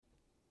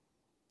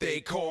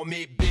They call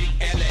me Big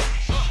L.A.,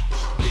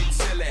 Big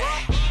Silly,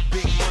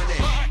 Big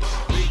Money,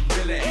 Big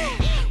Billy.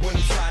 When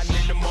I'm sliding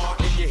in the mall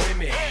and you hear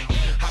me,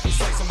 I be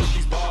slicing with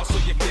these bars so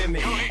you feel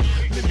me.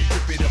 Let me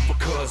rip it up for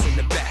cuz in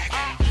the back.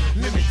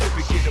 Let me rip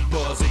it, get a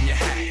buzz in your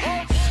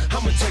hat.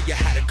 I'ma tell you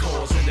how to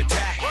cause an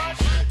attack.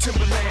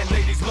 Timberland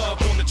ladies love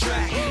on the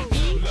track.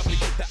 Love to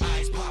get the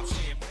ice pop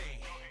champagne.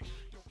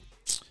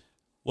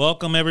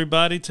 Welcome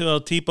everybody to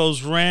El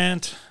Tipo's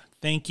Rant.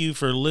 Thank you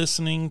for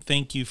listening.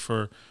 Thank you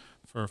for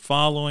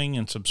following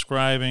and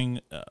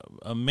subscribing.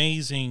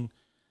 Amazing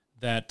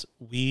that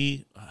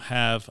we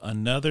have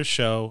another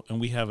show, and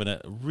we have a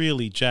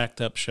really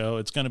jacked up show.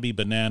 It's going to be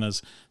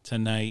bananas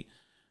tonight.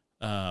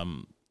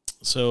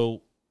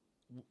 So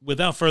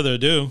without further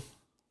ado,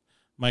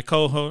 my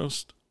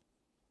co-host,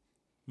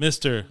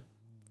 Mr.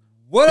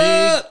 What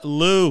Big up?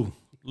 Lou.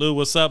 Lou,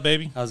 what's up,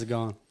 baby? How's it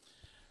going?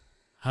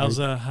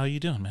 How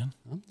you doing, man?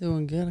 I'm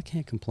doing good. I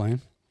can't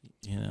complain.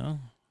 You know,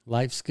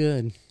 Life's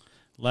good.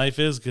 life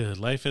is good.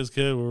 Life is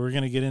good. We're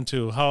going to get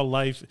into how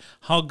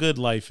good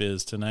life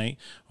is tonight.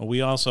 We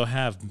also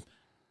have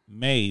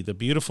May, the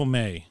beautiful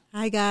May.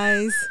 Hi,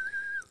 guys.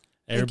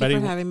 Everybody,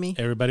 Thank you for having me.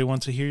 Everybody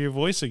wants to hear your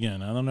voice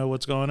again. I don't know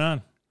what's going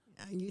on.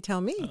 You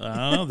tell me. I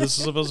don't know. This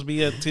is supposed to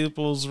be a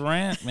Tipo's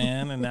Rant,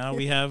 man, and now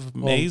we have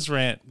May's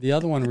Rant. The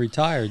other one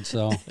retired,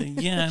 so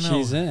Yeah, I know.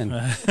 she's in.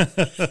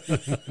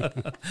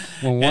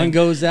 When one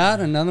goes out,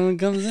 another one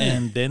comes in.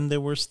 And then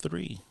there was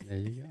 3. There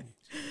you go.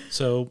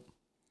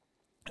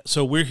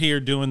 So we're here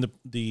doing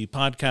the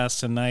podcast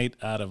tonight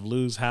out of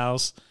Lou's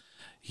house.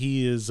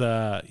 He is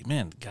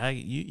man, guy,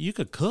 you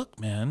could cook,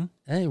 man.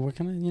 Hey, what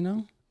can I,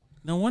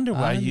 No wonder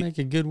why I'd you make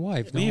a good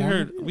wife. we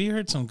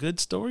heard some good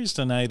stories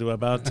tonight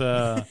about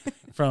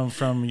from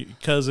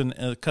cousin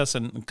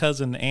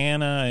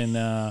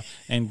Anna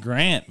and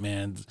Grant,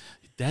 man.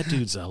 That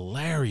dude's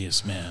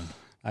hilarious, man.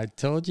 I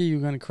told you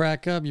were going to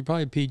crack up. You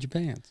probably peed your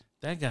pants.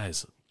 That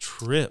guy's a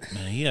trip,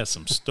 man. He has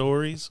some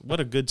stories. What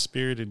a good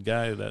spirited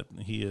guy that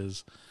he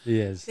is.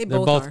 He is. They They're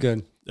both both are.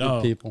 good.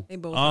 Good people. They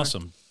both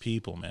Awesome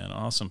people, man.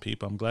 Awesome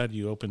people. I'm glad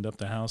you opened up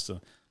the house to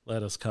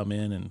let us come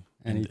in and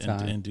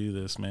Anytime. do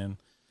this, man.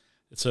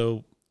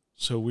 So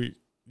we,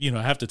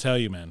 I have to tell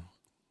you, man,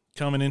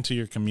 coming into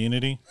your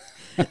community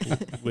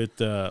with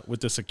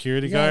the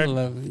security You gotta guard,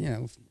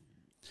 love,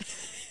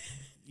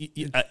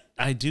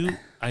 I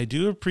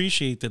do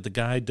appreciate that the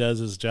guy does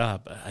his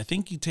job. I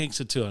think he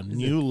takes it to a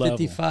new level.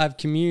 55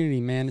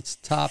 community, man. It's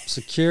top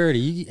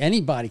security.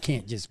 Anybody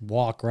can't just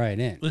walk right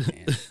in,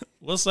 man.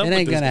 What's up? It with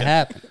ain't this going to guy?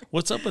 happen.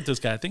 What's up with this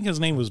guy? I think his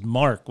name was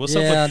Mark. What's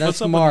Yeah, up that's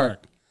with Mark.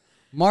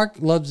 Mark? Mark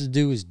loves to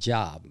do his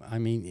job. I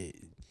mean,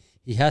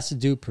 he has to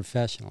do it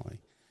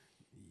professionally.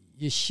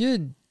 You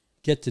should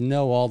get to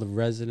know all the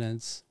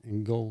residents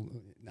and go.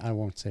 I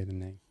won't say the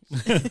name.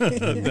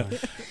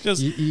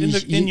 Just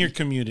in your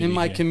community. In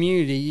my here.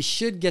 community, you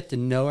should get to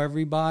know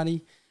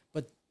everybody.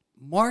 But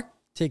Mark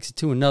takes it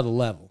to another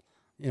level.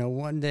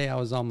 One day I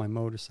was on my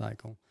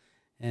motorcycle,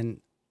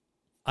 and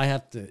I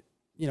have to.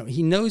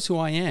 He knows who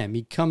I am.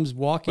 He comes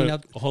walking But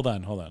up. hold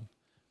on.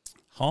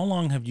 How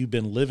long have you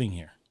been living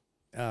here?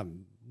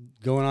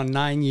 Going on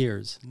 9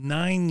 years.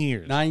 9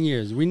 years. 9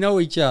 years. We know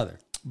each other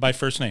By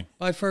first name.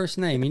 by first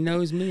name. He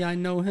knows me. I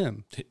know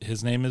him.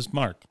 His name is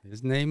Mark.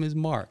 His name is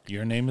Mark.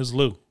 Your name is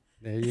Lou.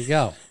 There you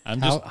go.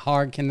 How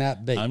hard can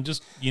that be? I'm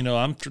just,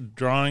 I'm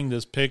drawing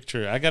this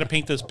picture. I got to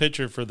paint this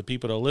picture for the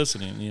people that are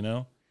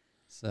listening,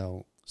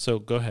 So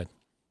go ahead.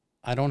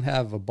 I don't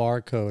have a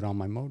barcode on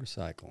my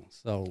motorcycle,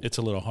 so It's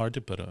a little hard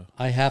to put a.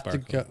 I have to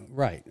barcode. go.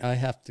 Right, I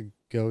have to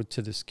go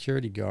to the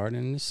security guard,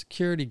 and the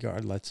security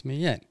guard lets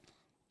me in.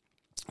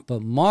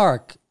 But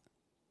Mark,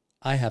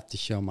 I have to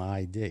show my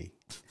ID.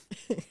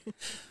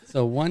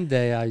 So one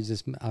day I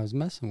was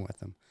messing with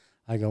him.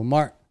 I go,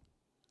 Mark,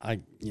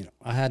 I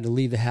had to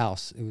leave the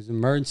house. It was an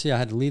emergency. I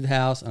had to leave the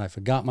house, and I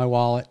forgot my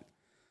wallet.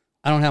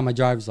 I don't have my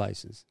driver's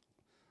license.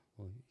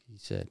 Well, he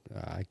said,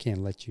 I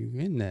can't let you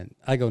in then.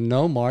 I go,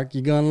 no, Mark,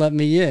 you're going to let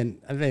me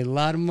in. I paid a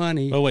lot of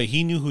money. Oh, wait,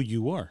 he knew who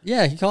you were.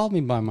 Yeah, he called me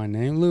by my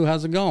name. Lou,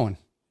 how's it going?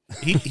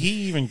 He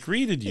even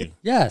greeted you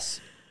Yes.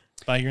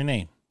 by your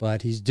name.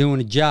 But he's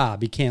doing a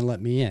job. He can't let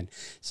me in.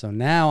 So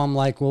now I'm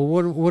like, well,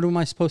 what am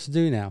I supposed to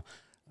do now?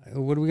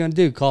 What are we going to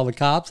do? Call the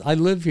cops? I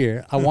live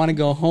here. I want to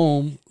go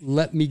home.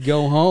 Let me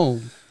go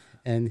home.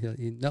 And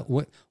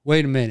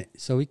wait a minute.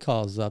 So he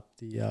calls up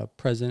the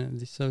president of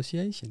the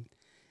association.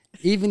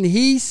 Even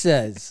he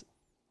says,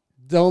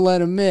 don't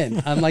let him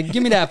in. I'm like,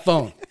 give me that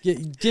phone.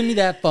 Give me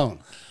that phone.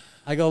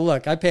 I go,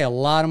 look, I pay a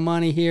lot of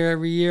money here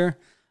every year.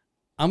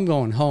 I'm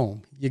going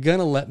home. You're going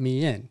to let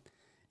me in.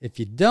 If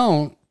you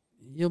don't,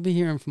 you'll be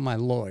hearing from my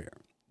lawyer.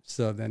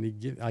 So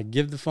then I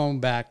give the phone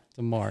back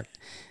to Mark,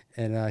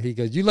 and he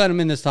goes, you let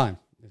him in this time.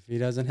 If he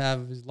doesn't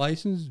have his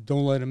license,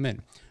 don't let him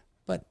in.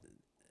 But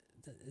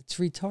it's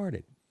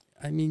retarded.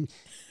 I mean,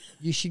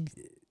 you should.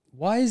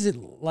 Why is it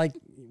like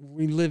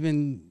we live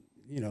in,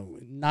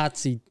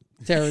 Nazi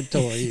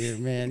territory here,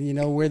 man?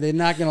 Where they're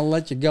not going to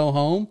let you go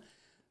home.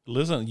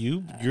 Listen,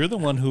 you're the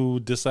one who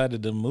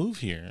decided to move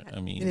here. I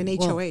mean, in an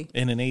HOA.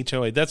 in an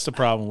HOA. That's the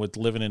problem with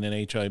living in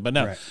an HOA. But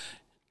no, Right.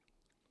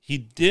 he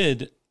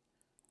did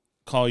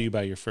call you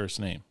by your first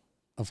name.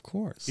 Of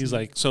course. He's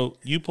like, so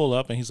you pull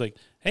up and he's like,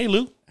 hey,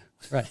 Lou.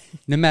 Right.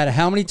 No matter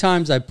how many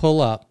times I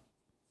pull up,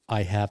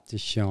 I have to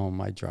show him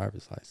my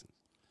driver's license.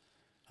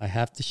 I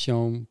have to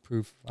show him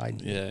proof of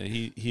ID. Yeah,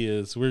 he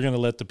is. We're going to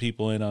let the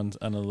people in on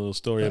a little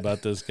story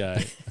about this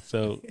guy.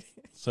 So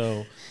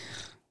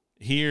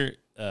here,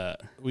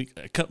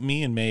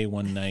 me and May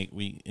one night,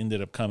 we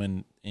ended up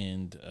coming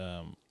and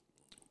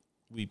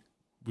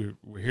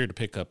we're here to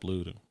pick up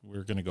Lou.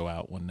 We're going to go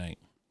out one night.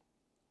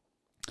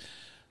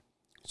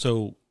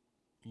 So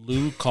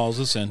Lou calls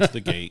us into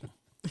the gate,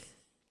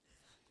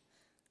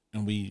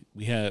 and we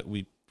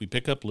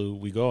pick up Lou.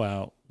 We go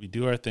out. We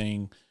do our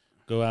thing.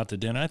 Go out to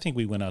dinner. I think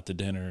we went out to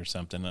dinner or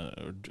something,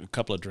 or a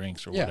couple of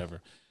drinks or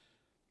whatever.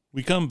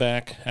 We come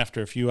back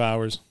after a few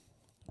hours.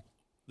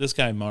 This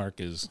guy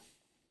Mark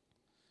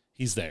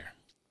he's there.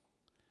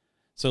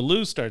 So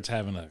Lou starts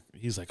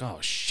he's like, oh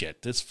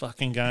shit, this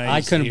fucking guy. I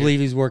couldn't believe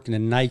he's working a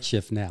night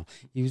shift now.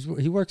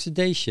 He works a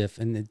day shift,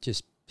 and it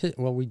just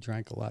we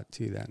drank a lot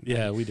too then.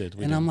 Yeah, we did.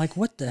 I'm like,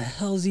 what the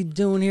hell is he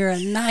doing here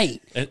at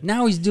night?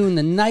 Now he's doing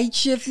the night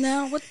shift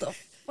now? What the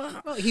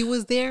fuck? Well, he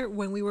was there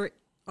when we were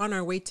on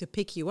our way to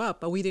pick you up,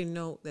 but we didn't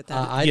know that.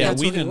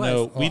 We didn't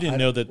know. We didn't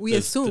know that. We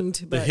assumed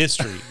the but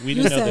history. We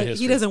didn't know the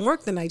history. He doesn't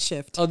work the night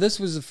shift. Oh, this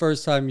was the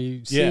first time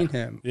you've seen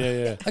him.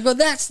 Yeah. I go,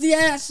 that's the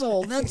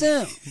asshole. That's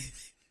him.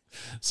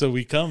 So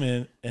we come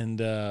in and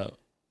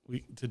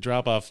to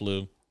drop off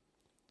Lou,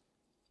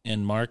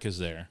 and Mark is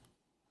there.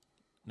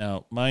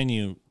 Now, mind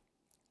you,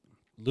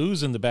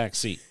 Lou's in the back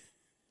seat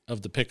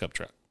of the pickup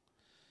truck.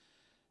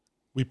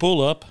 We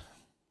pull up.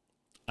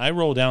 I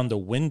roll down the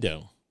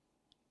window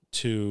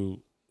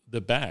to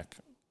the back,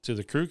 to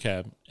the crew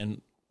cab,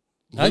 and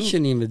I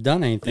shouldn't even have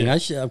done anything.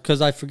 Yeah. Because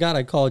I forgot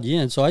I called you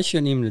in, so I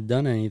shouldn't even have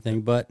done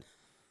anything. But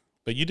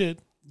you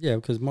did. Yeah,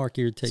 because Mark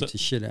irritates the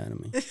shit out of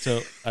me.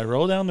 So I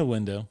roll down the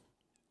window,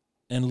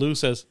 and Lou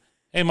says,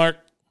 "Hey, Mark."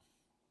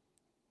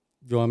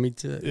 Do you want me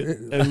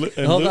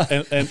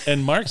to?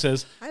 And Mark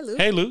says, "Hi, Lou.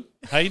 Hey, Lou.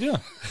 How you doing?"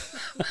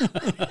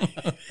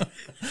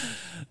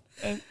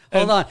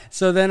 Hold on.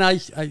 So then I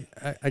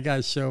got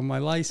to show my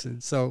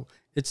license. So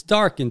it's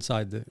dark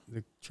inside the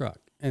truck.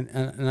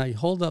 And I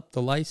hold up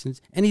the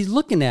license, and he's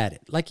looking at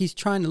it like he's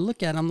trying to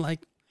look at it. I'm like,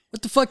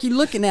 what the fuck you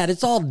looking at?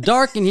 It's all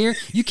dark in here.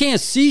 You can't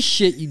see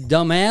shit, you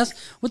dumbass.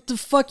 What the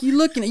fuck you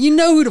looking at? You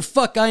know who the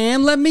fuck I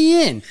am. Let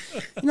me in.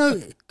 You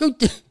know, go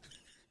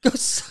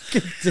suck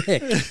a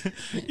dick.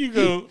 You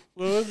go,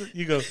 what was it?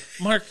 You go,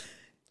 Mark,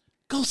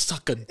 go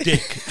suck a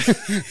dick.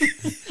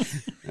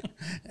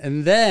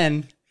 And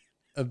then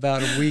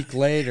about a week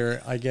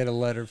later, I get a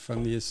letter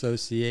from the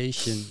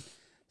association.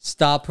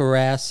 Stop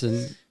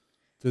harassing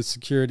the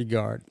security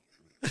guard.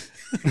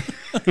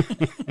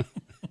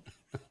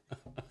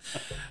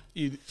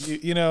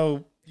 You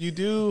know, you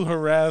do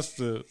harass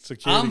the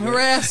security I'm guard.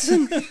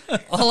 harassing.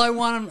 All I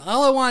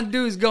want to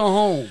do is go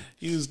home.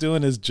 He was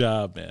doing his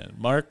job, man.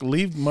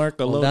 Leave Mark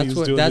alone.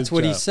 Well, that's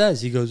what he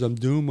says. He goes, I'm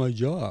doing my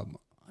job.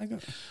 I go,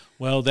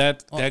 well,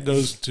 that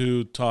goes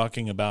to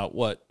talking about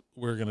what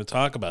we're going to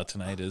talk about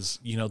tonight is,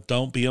 you know,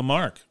 don't be a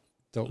Mark.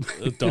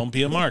 Don't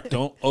be a Mark.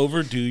 Don't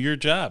overdo your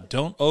job.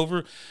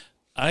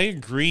 I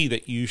agree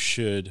that you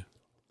should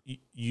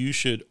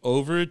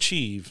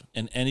overachieve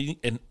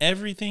in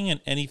everything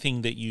and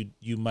anything that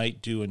you might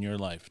do in your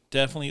life.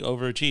 Definitely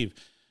overachieve.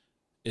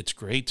 It's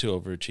great to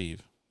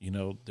overachieve. You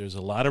know, there's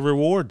a lot of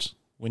rewards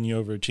when you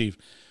overachieve,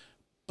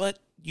 but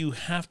you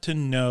have to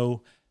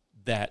know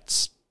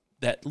that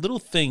little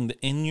thing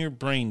in your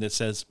brain that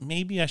says,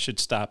 maybe I should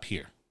stop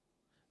here.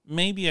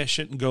 Maybe I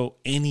shouldn't go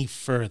any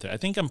further. I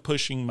think I'm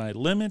pushing my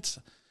limits.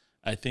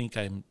 I think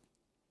I'm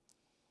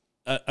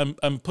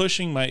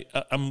pushing my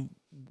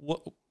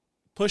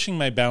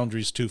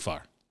boundaries too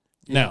far.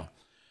 Yeah. Now,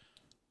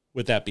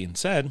 with that being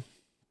said,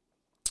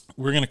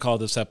 we're going to call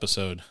this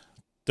episode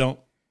 "Don't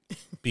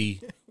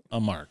Be a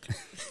Mark."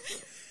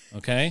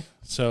 Okay?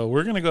 So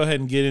we're going to go ahead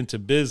and get into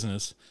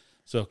business.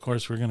 So, of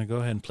course, we're going to go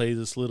ahead and play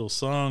this little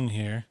song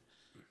here.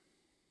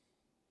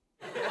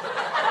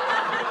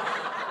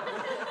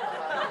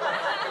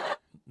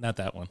 Not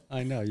that one.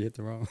 I know, you hit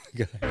the wrong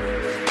guy.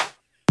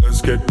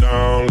 Let's get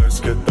down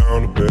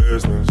to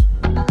business.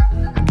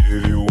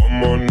 Give you one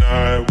more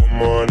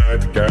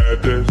night to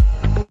get this.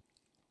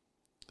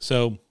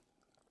 So,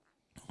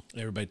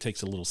 everybody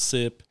takes a little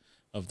sip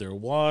of their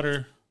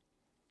water.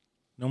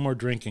 No more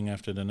drinking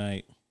after the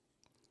night.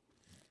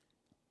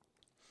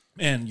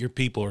 Man, your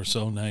people are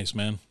so nice,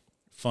 man.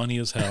 Funny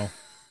as hell.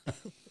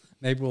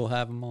 Maybe we'll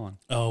have him on.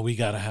 Oh, we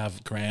got to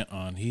have Grant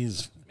on.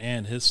 His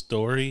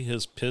story,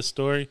 his piss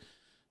story,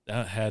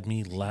 that had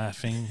me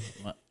laughing.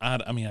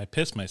 I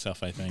pissed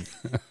myself, I think.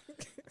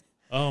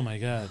 Oh, my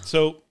God.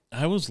 So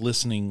I was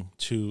listening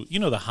to, you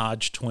know, the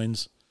Hodge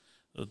twins,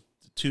 the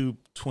two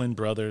twin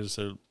brothers,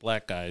 they're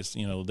black guys.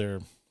 You know,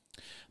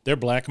 they're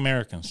black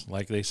Americans,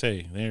 like they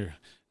say. They're,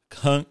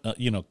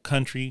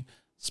 country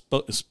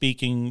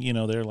speaking, you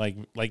know, they're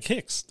like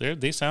Hicks.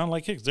 They sound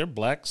like Hicks. They're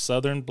black,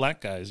 Southern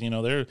black guys, you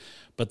know,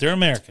 but they're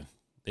American.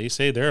 They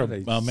say they're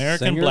they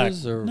American black.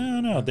 singers or-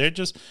 No,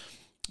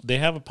 they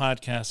have a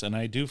podcast, and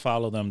I do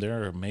follow them.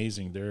 They're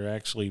amazing. They're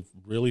actually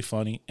really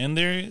funny, and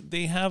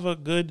they have a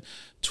good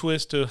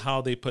twist to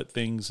how they put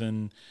things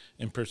in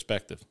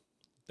perspective.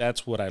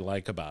 That's what I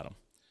like about them.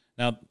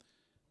 Now,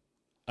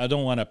 I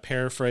don't want to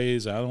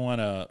paraphrase. I don't want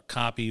to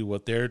copy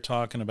what they're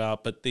talking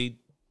about, but they,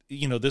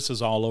 this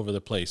is all over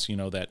the place.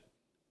 That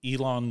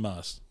Elon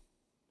Musk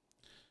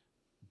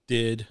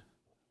did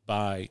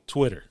buy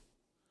Twitter.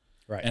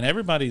 Right. And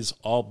everybody's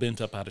all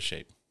bent up out of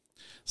shape.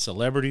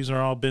 Celebrities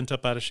are all bent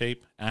up out of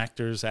shape.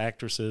 Actors,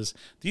 actresses.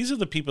 These are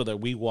the people that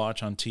we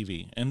watch on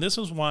TV. And this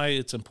is why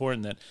it's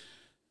important that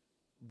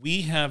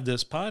we have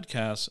this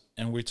podcast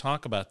and we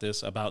talk about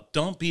this, about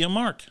don't be a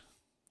mark.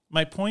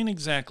 My point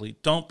exactly,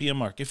 don't be a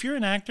mark. If you're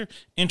an actor,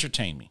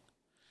 entertain me.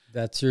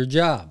 That's your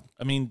job.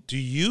 I mean,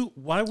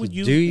 why would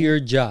you do your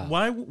job?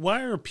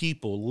 Why are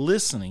people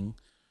listening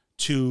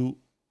to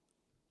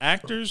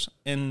actors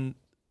and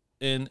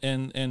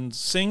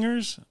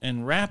singers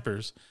and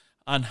rappers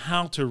on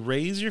how to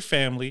raise your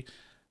family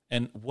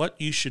and what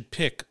you should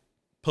pick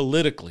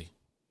politically?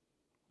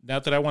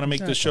 Not that I want to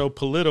make the show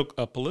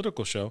a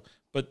political show,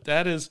 but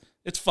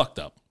it's fucked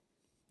up.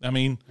 I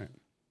mean,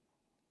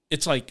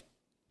 it's like,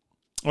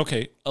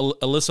 okay,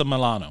 Alyssa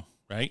Milano,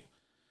 right?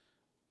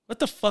 What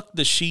the fuck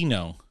does she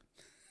know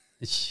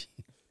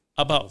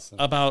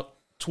about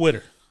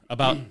Twitter,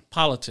 about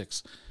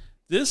politics?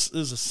 This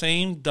is the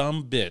same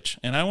dumb bitch.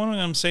 And I want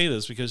to say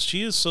this because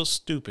she is so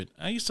stupid.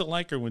 I used to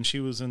like her when she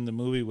was in the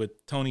movie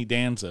with Tony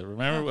Danza.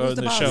 Remember Who's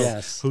the the Boss? show?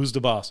 Yes. Who's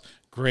the Boss?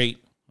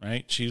 Great,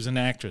 right? She's an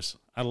actress.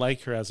 I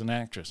like her as an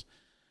actress.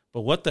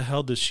 But what the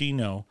hell does she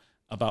know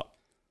about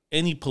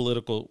any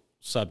political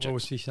subject? What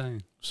was she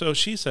saying? So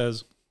she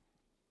says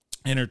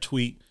in her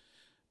tweet,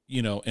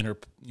 in her,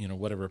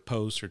 whatever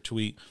post or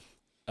tweet,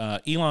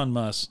 Elon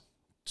Musk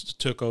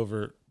took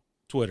over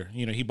Twitter.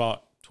 He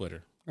bought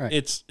Twitter. Right.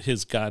 It's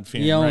his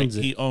God-fearing He right. owns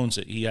it. He owns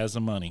it. He has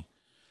the money.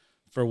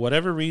 For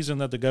whatever reason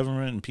that the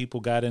government and people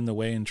got in the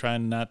way and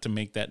trying not to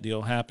make that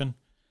deal happen,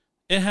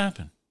 it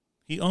happened.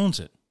 He owns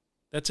it.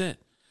 That's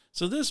it.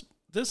 So this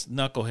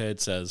knucklehead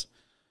says,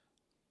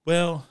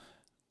 well,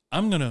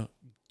 I'm gonna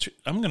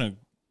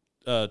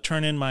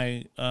turn in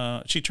my.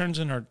 She turns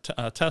in her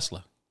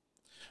Tesla.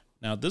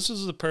 Now this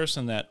is the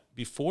person that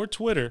before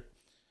Twitter,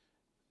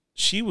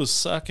 she was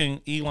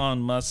sucking Elon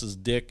Musk's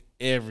dick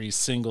every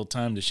single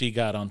time that she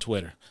got on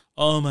Twitter.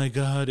 Oh my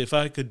God, if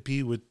I could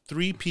be with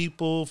 3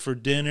 people for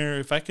dinner,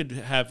 if I could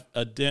have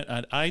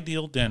an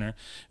ideal dinner,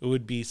 it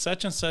would be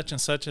such and such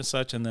and such and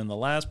such. And then the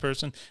last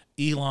person,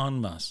 Elon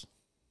Musk.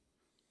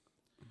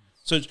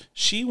 So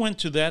she went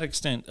to that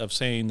extent of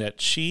saying that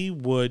she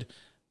would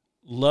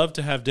love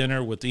to have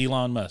dinner with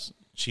Elon Musk.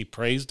 She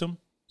praised him.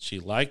 She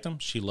liked him.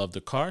 She loved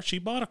the car. She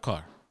bought a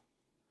car.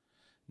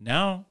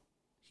 Now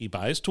he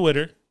buys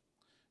Twitter.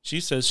 She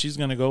says she's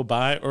going to go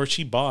buy, or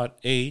she bought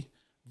a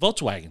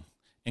Volkswagen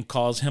and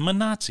calls him a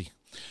Nazi.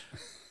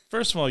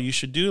 First of all, you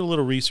should do a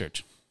little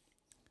research.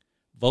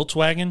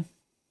 Volkswagen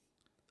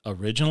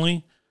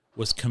originally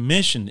was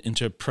commissioned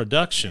into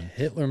production.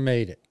 Hitler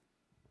made it.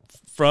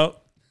 From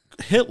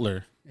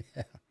Hitler,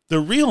 the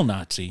real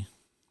Nazi,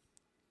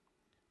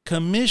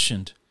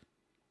 commissioned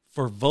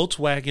for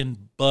Volkswagen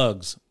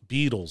Bugs,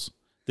 Beetles,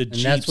 the that's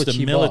Jeeps, what the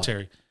she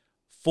military,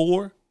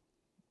 for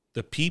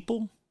the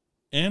people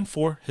and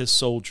for his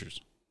soldiers.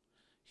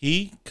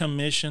 He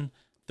commissioned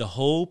the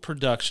whole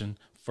production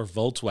for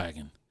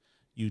Volkswagen.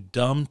 You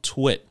dumb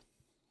twit.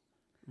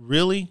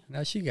 Really?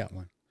 Now she got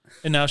one.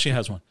 And now she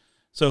has one.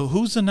 So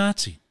who's the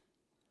Nazi?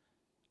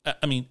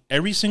 I mean,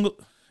 every single,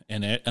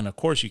 and of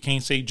course you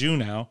can't say Jew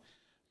now,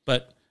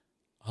 but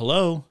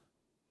hello.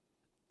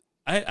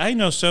 I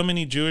know so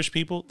many Jewish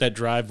people that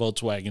drive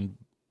Volkswagen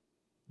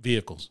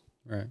vehicles.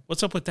 Right.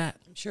 What's up with that?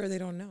 I'm sure they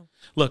don't know.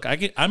 Look,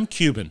 I'm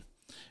Cuban,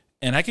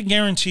 and I can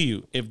guarantee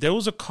you, if there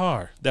was a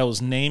car that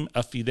was named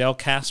a Fidel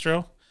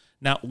Castro,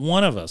 not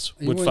one of us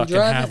You would wouldn't fucking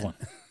drive have it. one.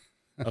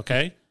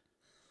 Okay?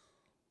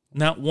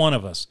 Not one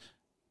of us.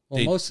 Well,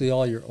 They- mostly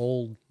all your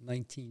old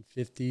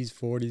 1950s,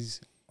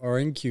 40s are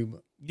in Cuba.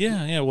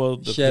 Yeah, well,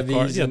 the Chevys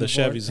car, yeah, and the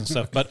Ford. Chevys and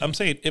stuff. But I'm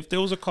saying, if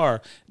there was a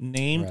car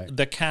named Right.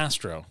 the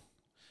Castro,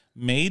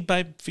 made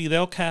by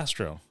Fidel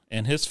Castro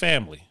and his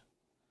family,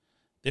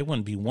 there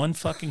wouldn't be one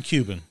fucking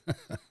Cuban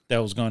that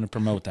was going to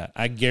promote that.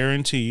 I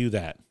guarantee you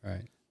that.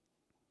 Right.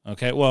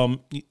 Okay,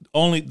 well,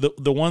 only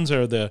the ones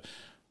are the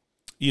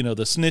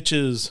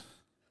snitches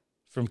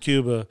from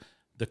Cuba,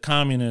 the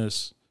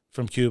communists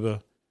from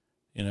Cuba,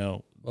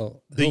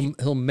 Well, The-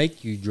 he'll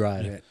make you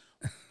drive it.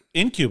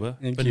 in Cuba,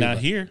 In but Cuba. not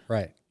here.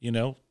 Right.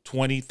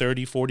 20,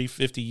 30, 40,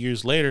 50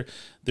 years later,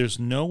 there's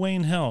no way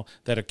in hell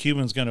that a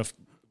Cuban's going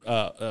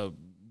to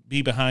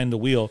be behind the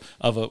wheel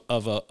of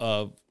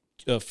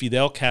a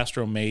Fidel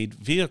Castro made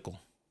vehicle.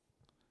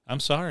 I'm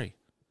sorry.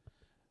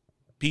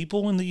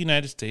 People in the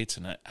United States,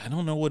 and I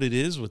don't know what it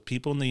is with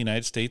people in the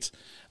United States,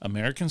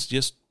 Americans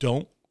just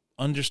don't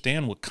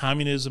understand what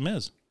communism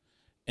is.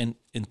 And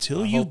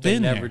until I you've hope they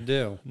been never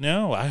there, do.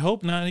 no, I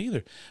hope not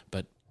either.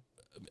 But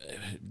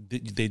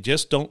they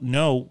just don't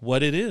know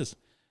what it is.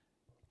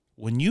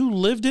 when you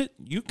lived it,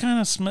 you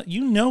kind of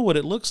you know what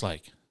it looks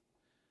like.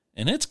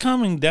 And it's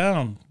coming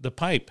down the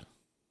pipe.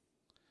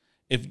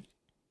 If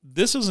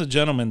this is a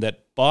gentleman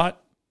that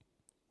bought,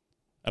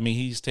 I mean,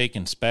 he's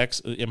taken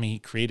specs. I mean, he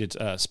created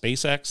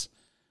SpaceX.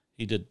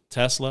 He did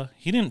Tesla.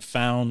 He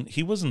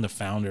wasn't the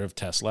founder of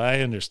Tesla. I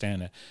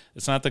understand that.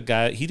 It's not the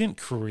guy. He didn't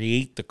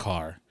create the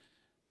car.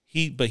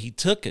 But he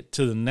took it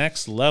to the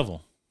next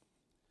level.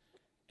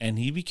 And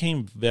he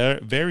became very,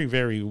 very,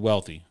 very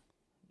wealthy,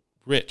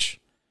 rich,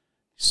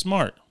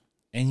 smart.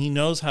 And he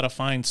knows how to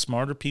find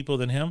smarter people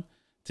than him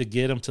to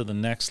get him to the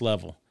next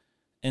level.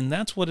 And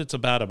that's what it's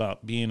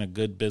about being a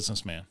good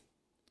businessman.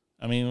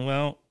 I mean,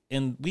 well,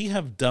 and we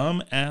have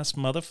dumb ass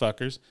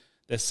motherfuckers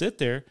that sit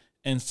there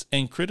and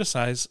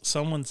criticize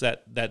someone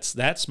that's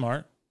that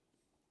smart.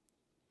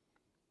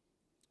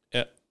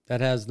 That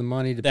has the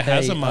money to That pay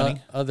has the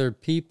money. Other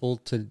people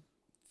to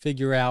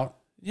figure out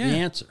the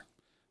answer.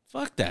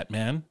 Fuck that,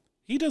 man.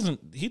 He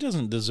doesn't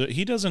deserve.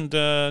 He doesn't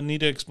need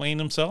to explain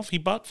himself. He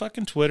bought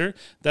fucking Twitter.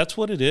 That's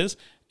what it is.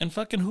 And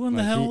fucking who in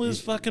the hell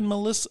is fucking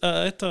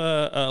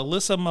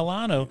Alyssa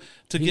Milano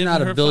to He's give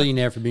not her a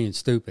billionaire for being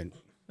stupid.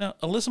 Now,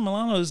 Alyssa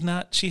Milano is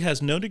not. She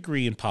has no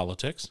degree in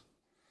politics.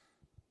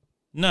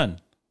 None.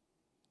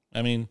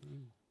 I mean,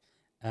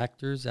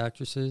 Actors,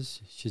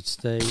 actresses should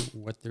stay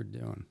what they're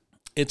doing.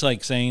 it's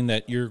like saying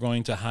that you're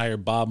going to hire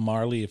Bob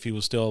Marley if he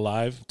was still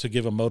alive to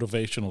give a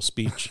motivational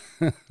speech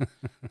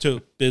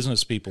to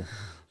business people.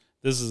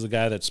 This is a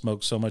guy that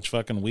smoked so much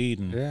fucking weed,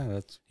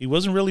 and he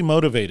wasn't really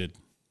motivated.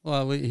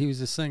 Well, he was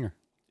a singer.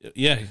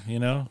 Yeah, you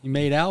know, He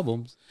made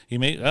albums.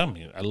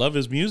 I love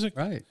his music.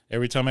 Right.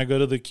 Every time I go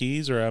to the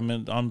Keys or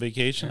I'm on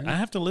vacation, I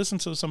have to listen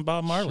to some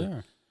Bob Marley.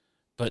 Sure.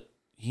 But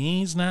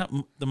he's not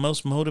the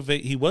most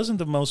motivated. He wasn't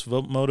the most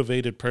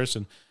motivated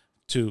person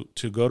to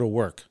go to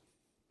work.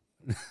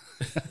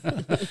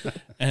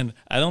 And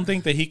I don't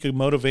think that he could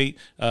motivate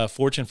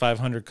Fortune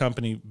 500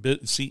 company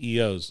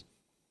CEOs.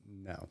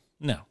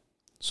 No.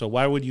 So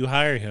why would you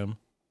hire him?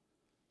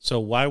 So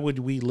why would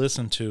we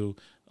listen to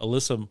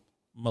Alyssa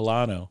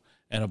Milano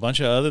and a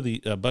bunch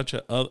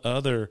of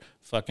other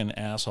fucking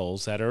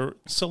assholes that are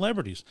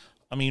celebrities?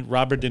 I mean,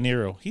 Robert De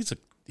Niro, he's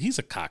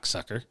a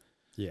cocksucker.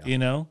 Yeah. You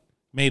know,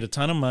 made a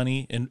ton of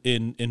money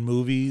in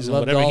movies and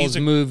Loved whatever. all He's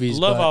his movies,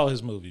 love but- all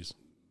his movies.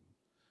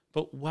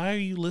 But why are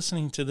you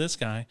listening to this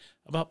guy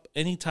about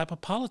any type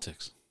of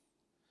politics?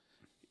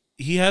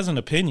 He has an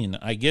opinion.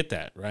 I get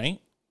that,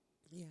 right?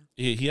 Yeah.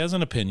 He has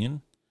an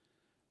opinion,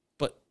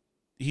 but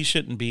he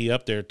shouldn't be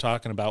up there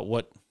talking about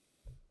what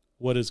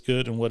is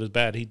good and what is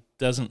bad. He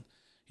doesn't.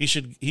 He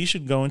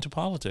should go into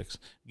politics,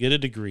 get a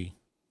degree.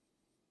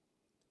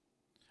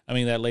 I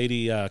mean, that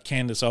lady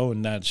Candace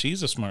Owen,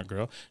 she's a smart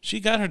girl. She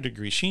got her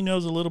degree. She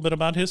knows a little bit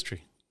about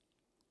history.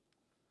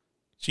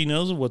 She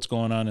knows what's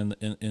going on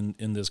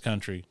in this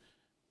country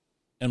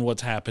and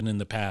what's happened in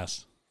the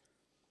past.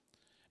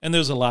 And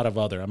there's a lot of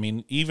other. I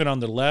mean, even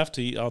on the left,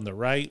 on the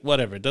right,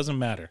 whatever, it doesn't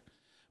matter.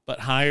 But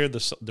hire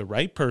the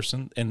right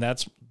person, and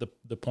that's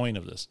the point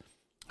of this.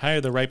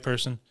 Hire the right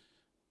person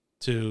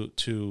to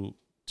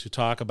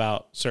talk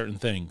about certain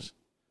things.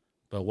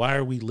 But why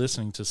are we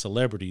listening to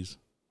celebrities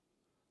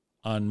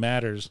on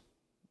matters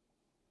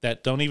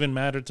that don't even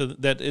matter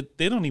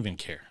they don't even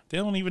care. They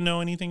don't even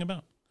know anything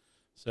about.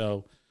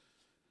 So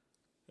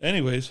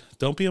anyways,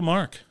 don't be a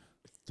mark.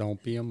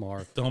 Don't be a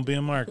mark. Don't be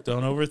a mark.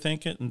 Don't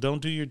overthink it, and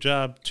don't do your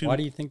job too. Why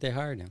do you think they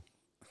hired him?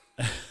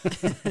 I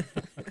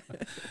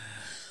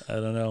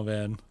don't know,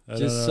 man.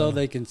 Just so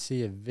they can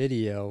see a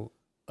video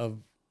of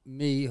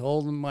me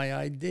holding my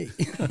ID.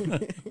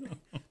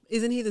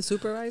 Isn't he the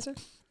supervisor?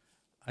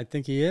 I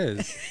think he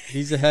is.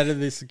 He's the head of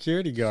the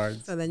security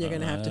guards. So then you're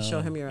going to have to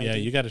show him your ID. Yeah,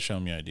 you got to show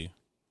him your ID.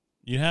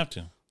 You have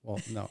to. Well,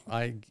 no,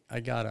 I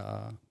got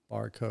a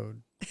barcode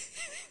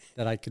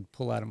that I could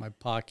pull out of my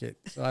pocket,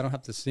 so I don't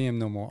have to see him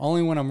no more.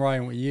 Only when I'm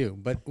riding with you.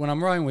 But when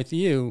I'm riding with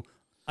you,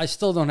 I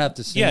still don't have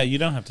to see him. You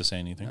don't have to say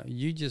anything. No,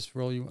 you just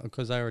roll you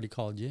because I already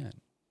called you in.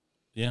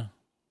 Yeah.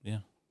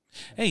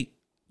 Hey,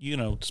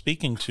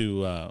 speaking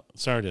to,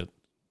 sorry to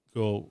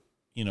go,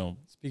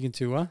 Speaking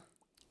to what?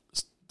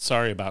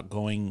 sorry about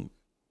going,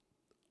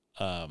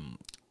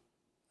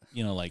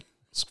 like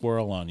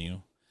squirrel on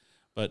you,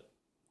 but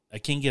I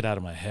can't get out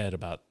of my head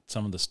about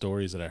some of the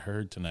stories that I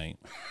heard tonight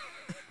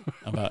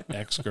about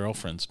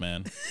ex-girlfriends,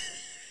 man.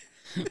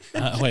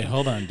 Wait,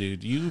 hold on,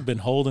 dude. You've been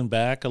holding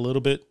back a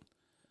little bit.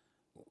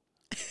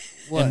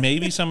 What? And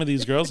maybe some of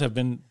these girls have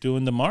been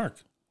doing the mark.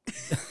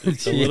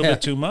 It's a little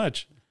bit too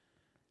much.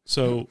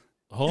 So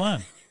hold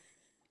on.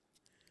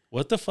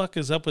 What the fuck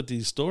is up with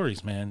these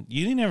stories, man?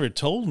 You never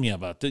told me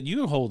about that.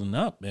 You're holding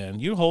up, man.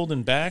 You're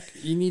holding back.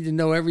 You need to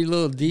know every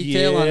little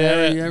detail on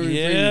every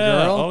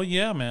girl. Oh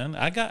yeah, man.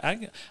 I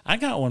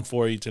got one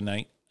for you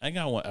tonight. I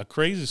got a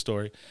crazy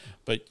story,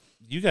 but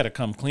you got to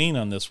come clean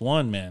on this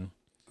one, man.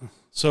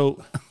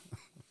 So,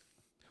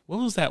 what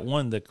was that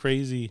one? The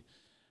crazy.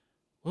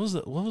 What was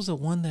the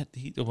one that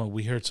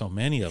we heard so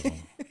many of them.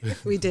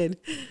 We did.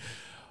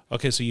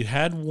 Okay, so you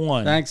had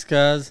one. Thanks,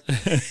 cuz.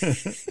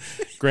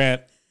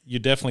 Grant, you're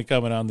definitely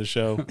coming on the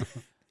show.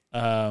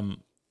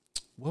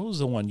 what was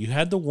the one? You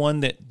had the one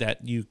that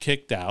you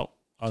kicked out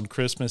on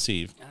Christmas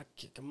Eve. I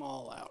kick them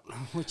all out.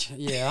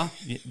 Yeah.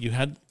 You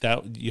had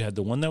that. You had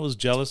the one that was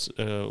jealous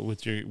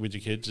with your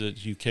kids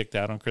that you kicked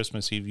out on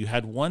Christmas Eve. You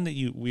had one that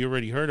we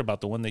already heard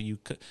about, the one that you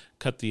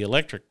cut the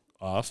electric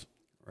off.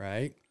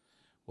 Right.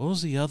 What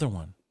was the other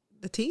one?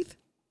 The teeth?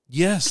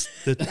 Yes,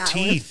 the That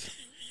teeth.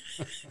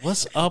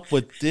 What's up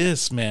with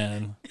this,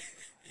 man?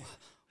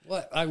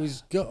 What? I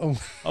was go.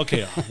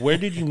 Okay, where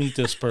did you meet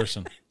this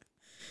person?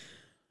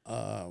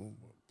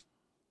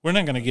 We're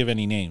not going to give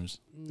any names.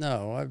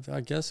 No,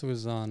 I guess it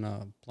was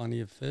on Plenty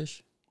of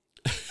Fish.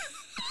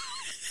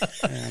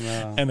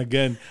 And, And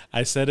again,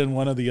 I said in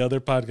one of the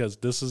other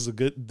podcasts,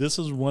 this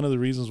is one of the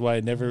reasons why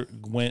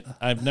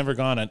I've never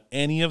gone on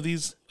any of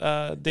these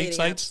date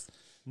sites. apps.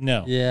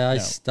 No. yeah, I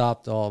no.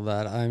 stopped all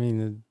that. I mean,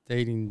 the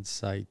dating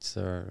sites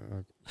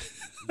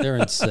they're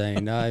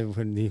insane. I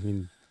wouldn't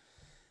even.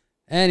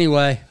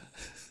 Anyway,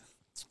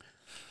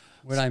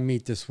 where'd I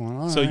meet this one?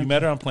 All So right. you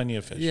met her on Plenty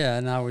of Fish. Yeah,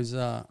 and I was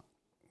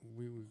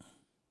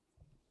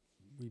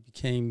we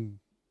became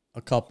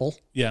a couple,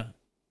 Yeah.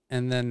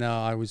 and then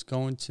I was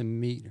going to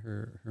meet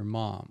her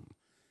mom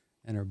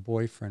and her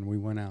boyfriend. We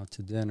went out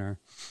to dinner,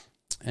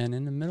 and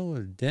in the middle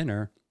of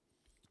dinner,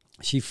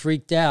 she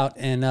freaked out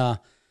and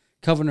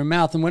covered her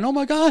mouth and went, "Oh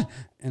my God!"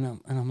 And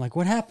I'm like,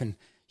 "What happened?"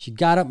 She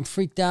got up and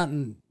freaked out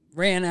and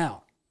ran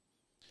out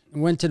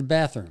and went to the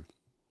bathroom.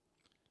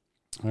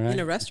 All right, In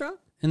a restaurant?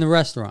 in the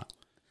restaurant.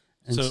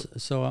 And So-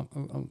 so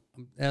I'm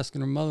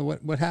asking her mother,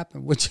 what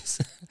happened? What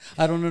just?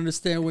 I don't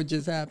understand what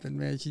just happened,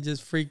 man. She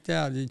just freaked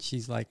out, and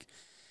she's like,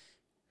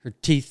 her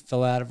teeth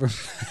fell out of her.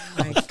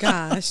 Oh my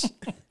gosh.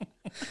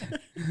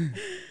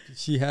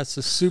 She has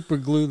to super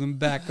glue them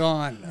back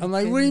on. I'm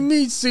like, what do you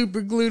mean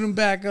super glue them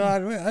back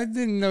on? I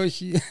didn't know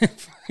she Oh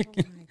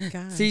freaking my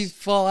gosh. teeth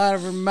fall out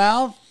of her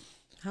mouth.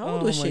 How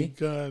old was Oh my she?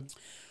 God.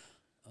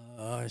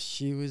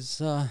 She was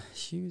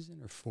in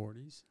her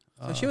 40s.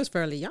 So she was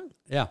fairly young.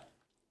 Yeah,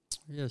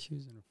 she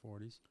was in her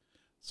 40s.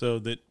 So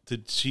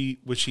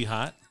was she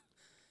hot?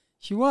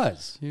 She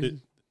was.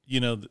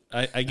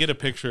 I get a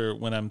picture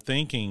when I'm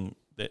thinking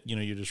that,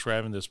 you're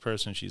describing this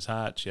person. She's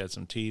hot. She had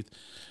some teeth.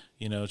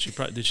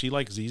 Did she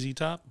like ZZ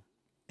Top?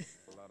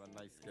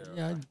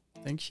 Yeah, I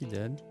think she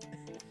did.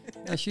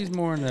 Yeah, she's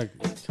more in the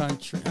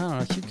country. I don't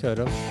know. She could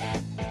have.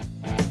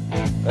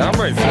 I'm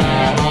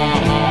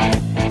ready.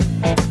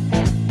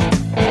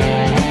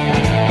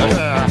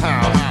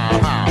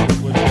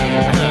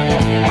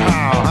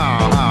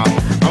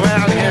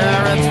 Well,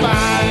 here it's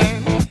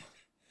fine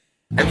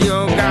if you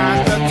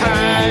got the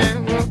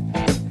time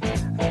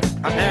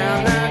and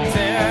the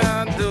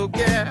chance to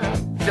get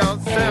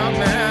yourself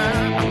in.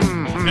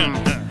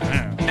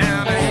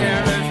 And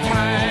here it's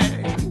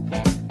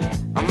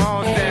fine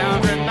almost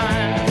every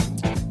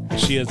night.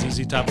 Is she a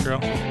ZZ Top girl?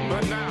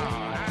 But now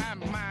I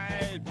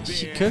might be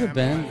She could have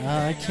been.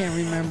 I can't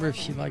remember if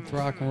she liked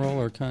rock and roll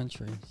or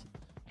country.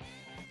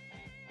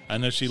 I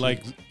know she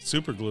liked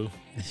super glue.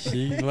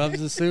 She loves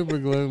the super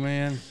glue,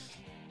 man.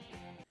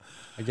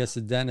 I guess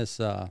the dentist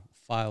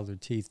filed her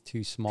teeth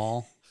too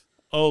small.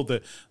 Oh,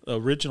 the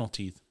original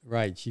teeth.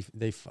 Right.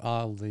 They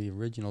filed the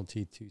original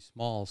teeth too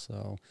small,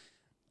 so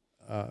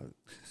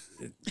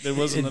There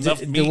wasn't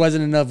enough meat. there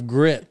wasn't enough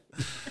grit.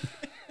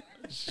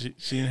 She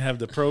didn't have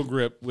the pro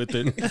grip with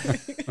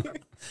it.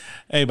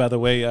 Hey, by the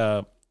way,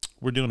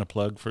 we're doing a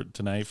plug for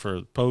tonight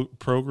for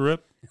pro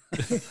grip.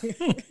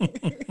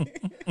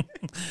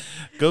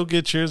 Go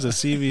get yours at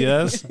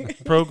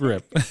CVS. Pro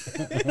grip.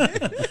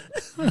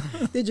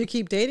 Did you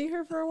keep dating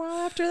her for a while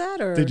after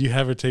that, or Did you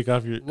have her take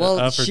off Well,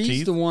 off her she's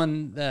teeth? the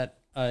one that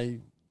I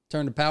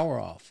turned the power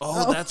off.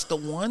 Oh, that's the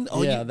one.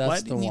 Oh, Yeah, why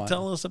that's the didn't you one.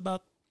 tell us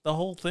about the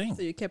whole thing?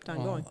 So you kept on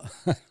going?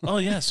 Oh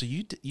yeah, so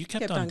you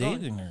kept on on going.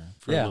 dating her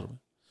for a Yeah. little bit.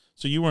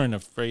 So you weren't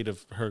afraid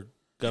of her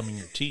gumming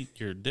your teeth,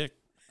 your dick.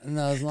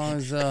 No, as long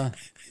as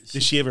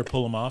Did she ever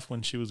pull them off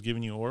when she was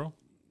giving you oral?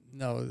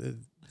 no, the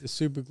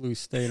super glue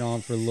stayed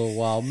on for a little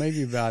while,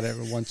 maybe about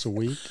once a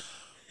week.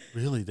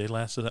 Really, they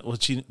lasted. Well,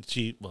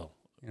 well,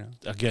 You know,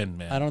 again,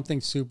 man. I don't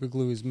think super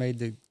glue is made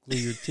to glue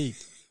your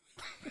teeth.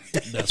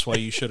 That's why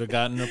you should have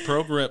gotten a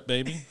pro grip,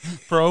 baby.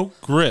 Pro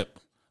grip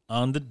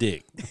on the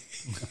dick.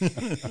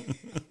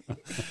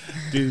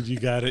 Dude, you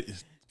got it.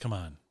 Come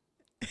on.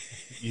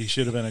 You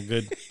should have been a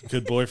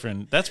good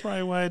boyfriend. That's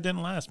probably why it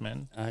didn't last,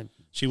 man.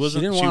 She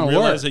wasn't. didn't She wanna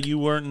realized work. that you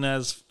weren't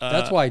as.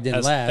 That's why it didn't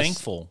as last.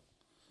 Thankful.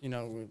 You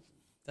know,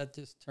 that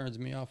just turns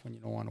me off when you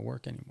don't want to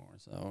work anymore.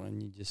 So,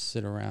 and you just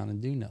sit around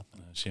and do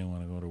nothing. She didn't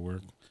want to go to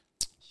work.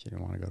 She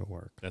didn't want to go to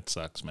work. That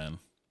sucks, man.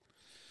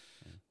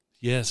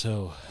 Yeah.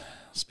 So,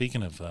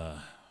 speaking of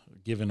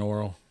giving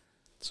oral,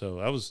 so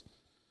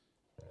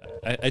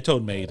I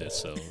told May this,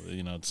 so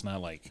it's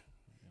not like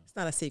It's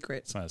not a secret.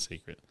 it's not a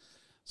secret.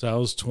 So I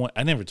was 20.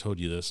 I never told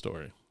you this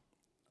story.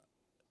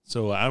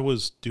 So I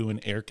was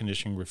doing air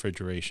conditioning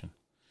refrigeration,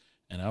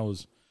 and it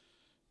was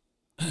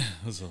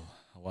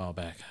a while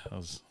back. That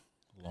was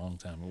a long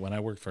time when I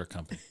worked for a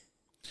company,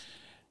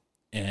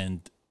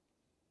 and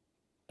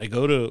I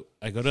go to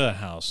a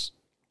house.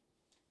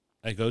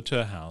 I go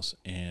to a house,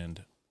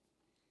 and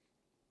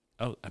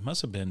I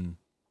must have been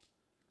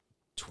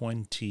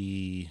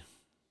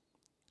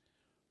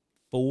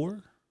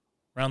 24,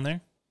 around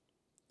there.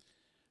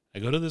 I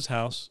go to this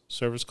house,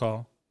 service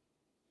call,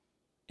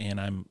 and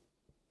I'm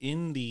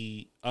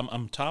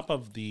top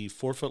of the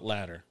 4-foot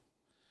ladder,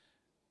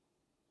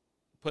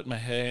 put my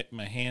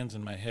hands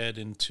and my head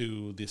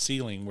into the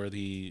ceiling where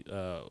the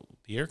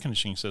air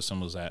conditioning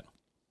system was at.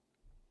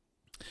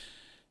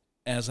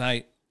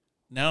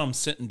 Now I'm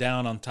sitting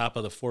down on top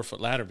of the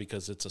 4-foot ladder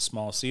because it's a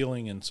small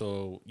ceiling, and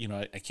so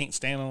I can't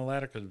stand on the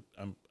ladder because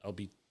I'll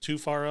be too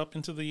far up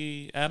into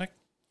the attic.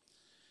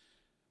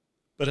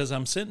 But as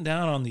I'm sitting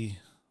down on the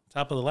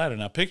top of the ladder,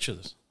 now picture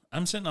this: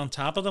 I'm sitting on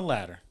top of the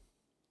ladder.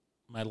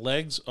 My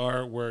legs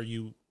are where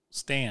you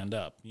stand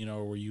up,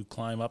 where you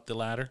climb up the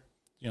ladder,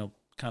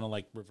 kind of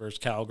like reverse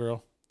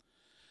cowgirl.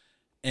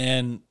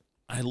 And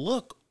I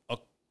look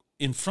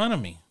in front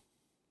of me,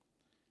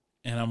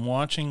 and I'm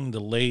watching the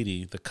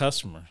lady, the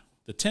customer,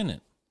 the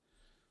tenant.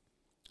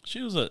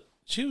 She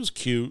was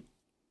cute,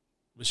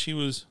 but she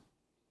was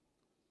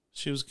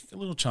a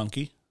little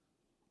chunky.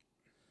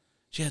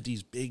 She had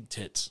these big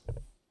tits,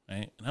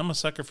 right? And I'm a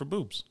sucker for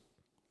boobs.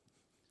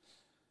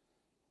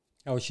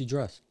 How was she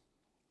dressed?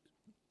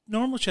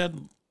 Normal. She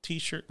had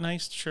t-shirt,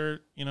 nice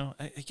shirt.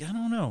 I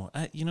don't know.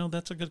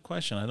 That's a good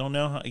question. I don't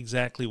know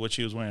exactly what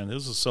she was wearing.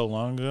 This was so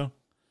long ago.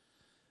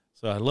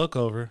 So I look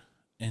over,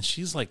 and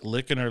she's like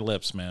licking her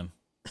lips, man.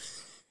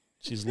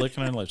 She's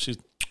licking her lips. She's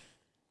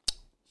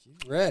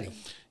ready.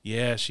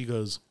 Yeah, she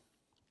goes,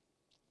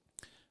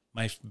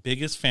 my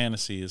biggest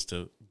fantasy is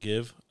to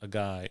give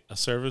a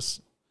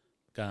service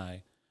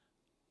guy,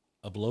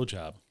 a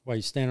blowjob. Why,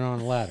 you standing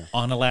on a ladder?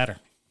 On a ladder.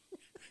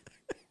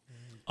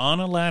 On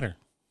a ladder.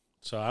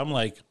 So I'm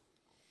like,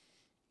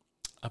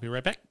 I'll be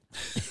right back.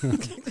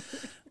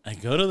 I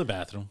go to the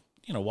bathroom,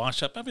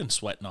 wash up. I've been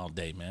sweating all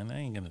day, man. I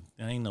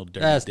ain't no dirty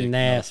That's dick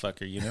nasty.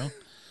 motherfucker,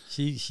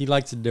 She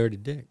likes a dirty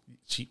dick.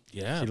 She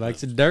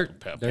likes a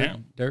dirt dick.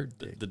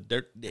 The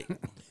dirt dick.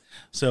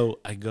 So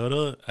I go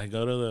to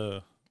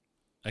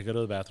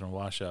the bathroom,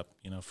 wash up,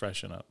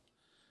 freshen up.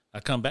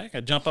 I come back,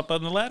 I jump up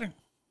on the ladder,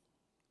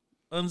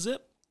 unzip.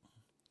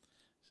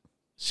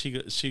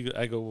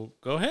 I go, well,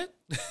 go ahead.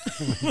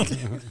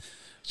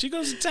 She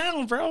goes to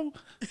town, bro.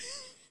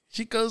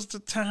 She goes to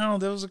town.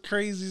 That was the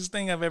craziest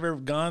thing I've ever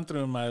gone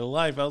through in my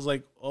life. I was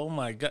like, oh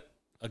my God.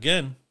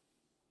 Again,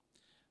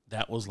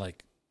 that was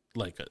like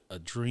a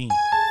dream.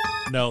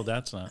 No,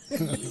 that's not. There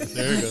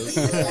it goes.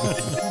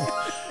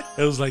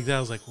 It was like that. I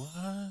was like,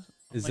 what?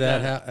 Is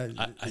that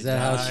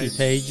how she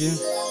paid you?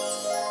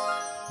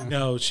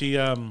 No,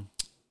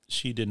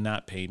 she did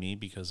not pay me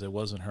because it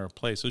wasn't her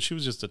place. So she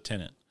was just a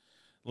tenant.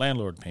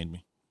 Landlord paid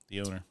me, the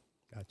owner.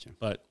 Gotcha.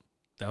 But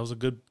that was a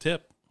good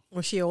tip.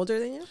 Was she older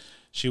than you?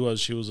 She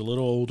was a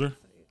little older.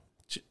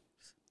 She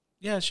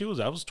was.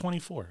 I was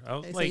 24. I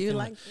was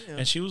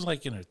and she was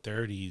like in her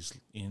 30s,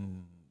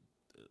 in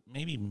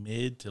maybe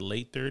mid to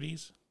late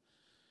 30s.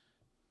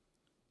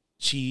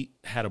 She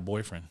had a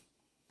boyfriend.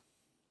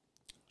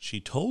 She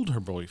told her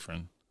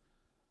boyfriend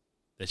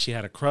that she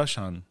had a crush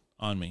on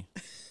me.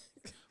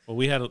 Well,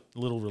 we had a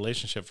little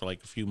relationship for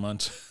like a few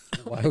months.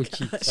 Why would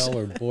she tell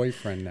her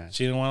boyfriend that?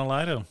 She didn't want to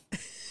lie to him.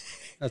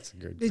 That's a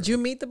good girl. Did you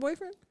meet the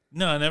boyfriend?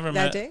 No, I never that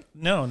met. Day?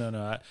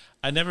 No.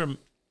 I never.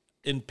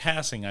 In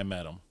passing, I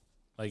met him.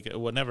 Like,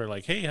 whatever.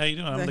 Like, hey, how you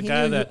doing? I'm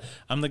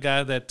the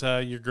guy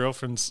that your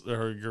girlfriend's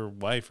or your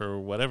wife or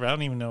whatever. I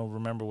don't even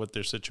remember what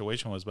their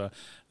situation was, but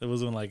it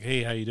wasn't like,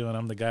 hey, how you doing?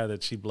 I'm the guy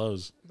that she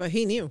blows. But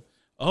he knew.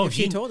 Oh, if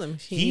she told him,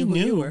 he knew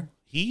who you were.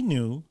 He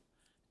knew,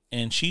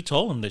 and she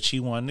told him that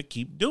she wanted to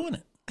keep doing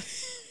it.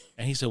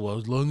 And he said, well,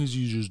 as long as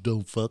you just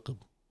don't fuck him.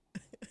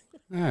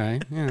 All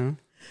right,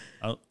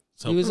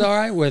 So he was all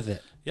right with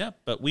it. Yeah,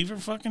 but we were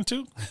fucking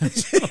too. I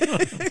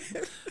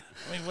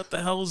mean, what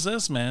the hell is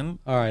this, man?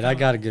 All right, I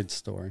got a good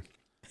story.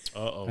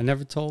 Uh-oh. I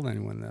never told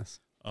anyone this.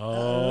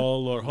 Oh,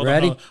 Lord. Hold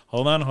Ready? on.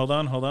 Hold on.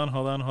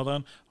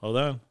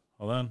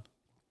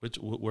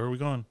 Where are we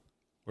going?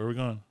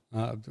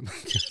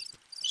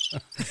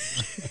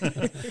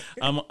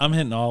 I'm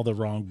hitting all the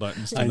wrong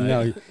buttons tonight. I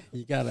know.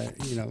 You got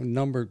to,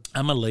 number.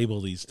 I'm going to label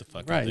these the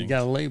fucking Right, things. you got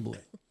to label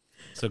it.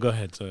 So go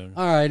ahead. So,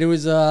 all right, it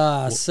was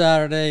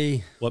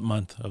Saturday. What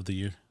month of the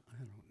year? I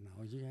don't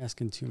know. You're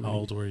asking too much. How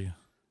old were you?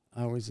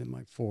 I was in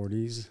my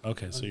 40s.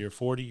 Okay, so you're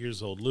 40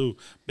 years old. Lou,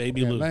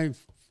 baby Yeah, Lou. maybe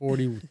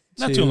 42.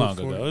 Not too long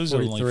 40, ago. It was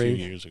 43. only a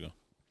few years ago.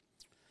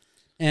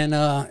 And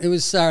it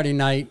was Saturday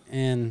night,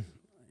 and,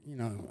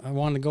 I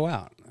wanted to go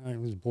out. I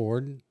was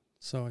bored,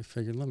 so I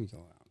figured, let me go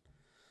out.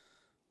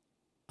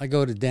 I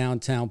go to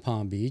downtown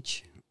Palm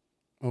Beach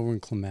over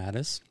in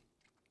Clematis.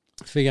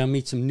 I figure I'll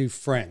meet some new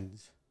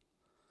friends.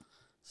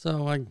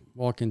 So I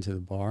walk into the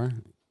bar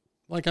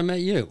like I met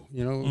you,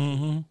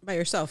 Mm-hmm. By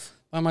yourself.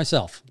 by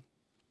myself.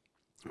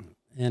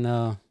 And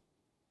I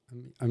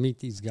meet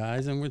these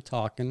guys, and we're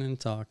talking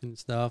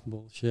stuff,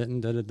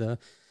 bullshitting, da-da-da.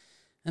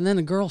 And then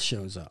a girl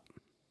shows up.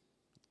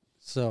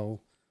 So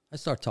I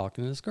start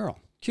talking to this girl.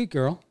 Cute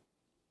girl.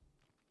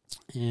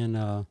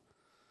 And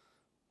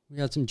we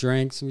got some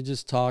drinks, and we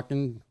just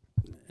talking.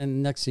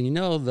 And next thing you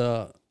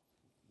know,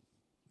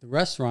 the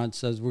restaurant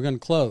says we're going to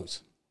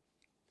close.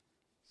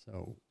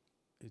 So,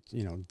 it's,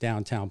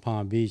 downtown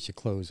Palm Beach, you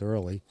close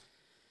early.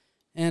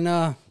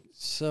 And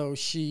so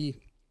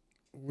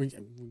we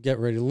get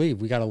ready to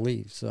leave. We got to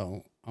leave.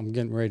 So I'm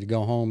getting ready to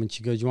go home. And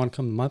she goes, you want to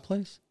come to my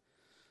place?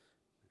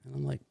 And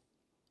I'm like,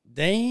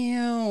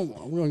 damn,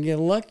 I'm going to get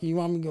lucky. You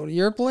want me to go to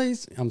your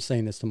place? I'm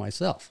saying this to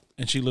myself.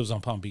 And she lives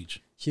on Palm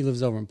Beach. She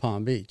lives over in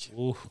Palm Beach.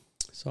 Ooh.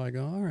 So I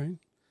go, all right,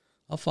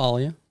 I'll follow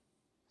you.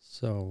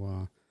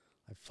 So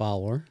I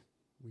follow her.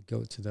 We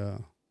go to the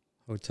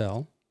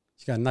hotel.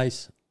 She's got a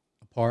nice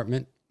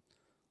apartment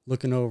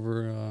looking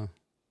over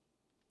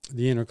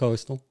the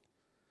Intercoastal.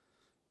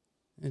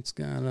 It's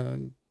got a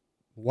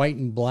white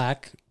and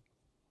black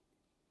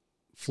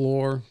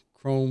floor,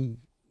 chrome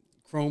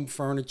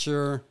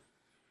furniture.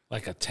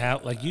 Like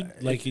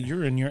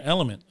you're in your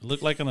element. It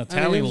looked like an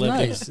Italian it was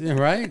living. nice, yeah,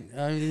 right?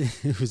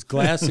 It was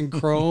glass and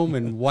chrome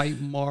and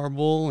white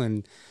marble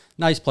and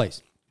nice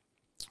place.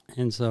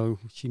 And so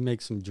she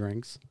makes some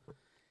drinks,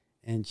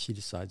 and she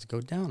decides to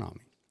go down on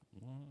me.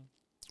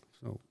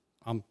 So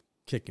I'm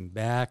kicking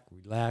back,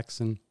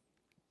 relaxing.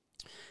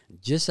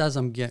 Just as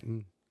I'm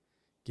getting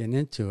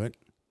into it,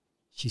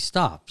 she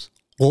stops.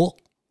 Oh,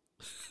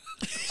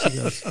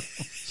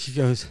 she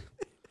goes,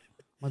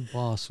 my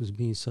boss was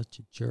being such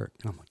a jerk.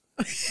 And I'm like,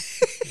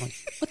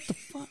 what the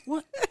fuck?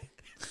 What?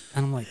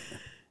 And I'm like,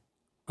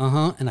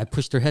 And I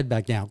pushed her head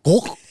back down.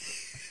 Oh.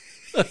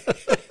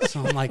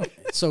 So I'm like,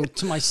 so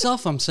to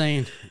myself, I'm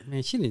saying,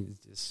 man, she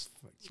didn't just,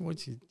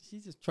 she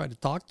just tried to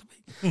talk to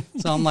me.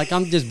 So I'm like,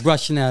 I'm just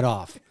brushing that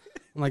off.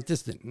 I'm like,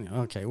 this didn't,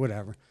 okay,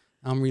 whatever.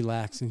 I'm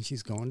relaxing.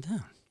 She's going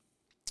down.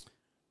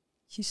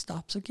 She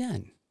stops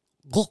again.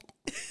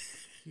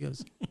 She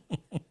goes,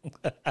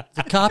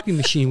 the copy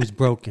machine was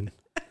broken.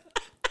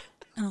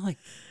 And I'm like,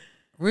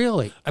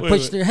 really? I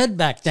pushed her head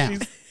back down.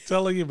 She's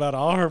telling you about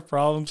all her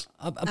problems.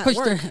 I pushed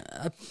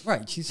her.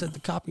 Right. She said the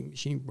copy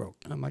machine broke.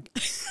 And I'm like,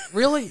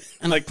 really?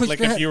 And Like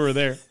if you were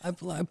there. I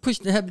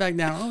pushed the head back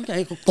down.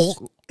 Okay.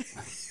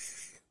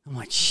 I'm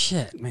like,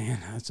 shit,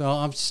 man. So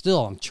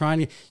I'm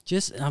trying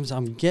to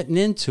I'm getting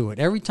into it.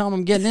 Every time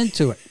I'm getting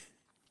into it,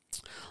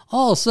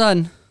 all of a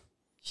sudden,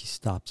 she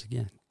stops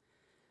again.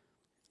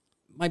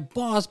 My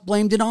boss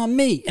blamed it on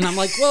me. And I'm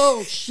like,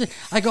 whoa, shit.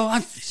 I go, I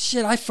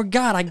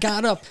forgot. I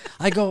got up.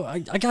 I go, I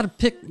got to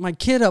pick my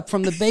kid up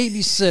from the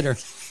babysitter.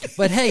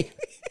 But hey,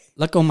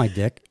 let go of my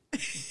dick.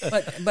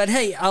 But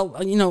hey,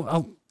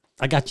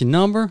 I got your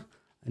number.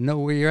 I know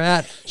where you're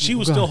at. She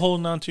was still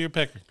holding on to your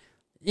pecker.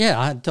 Yeah,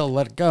 I had to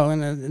let it go.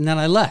 And then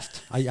I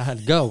left. I had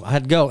to go.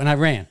 And I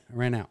ran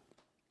out.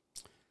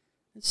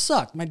 It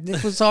sucked. My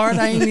dick was hard.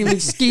 I ain't even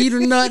skied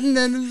or nothing.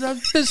 And I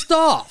was pissed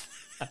off.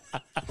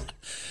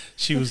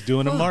 She was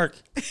doing a mark.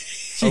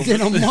 She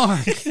did a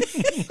mark.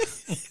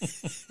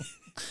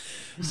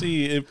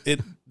 See,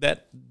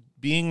 that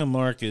being a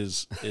mark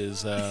is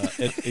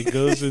it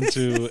goes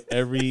into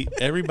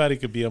everybody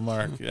could be a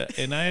mark,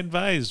 and I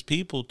advise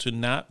people to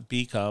not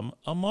become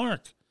a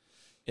mark.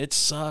 It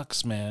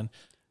sucks, man.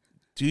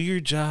 Do your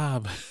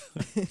job.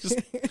 Just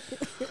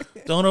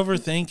don't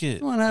overthink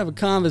it. I want to have a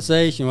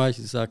conversation while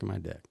she's sucking my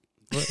dick.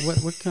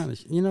 What kind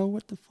of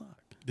what the fuck?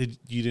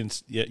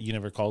 You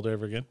never called her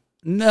ever again?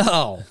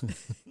 No.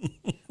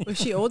 Was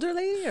she older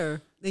lady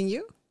or than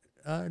you?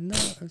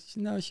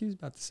 No, she was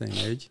about the same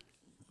age.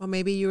 Well,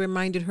 maybe you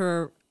reminded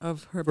her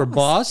of her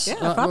boss.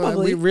 Yeah,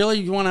 probably.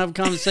 You want to have a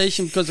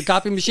conversation because the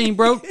copy machine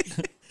broke?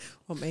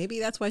 Well, maybe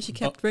that's why she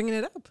kept bringing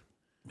it up.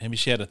 Maybe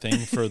she had a thing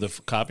for the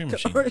copy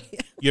machine. Yeah.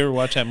 You ever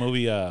watch that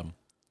movie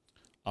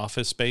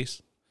Office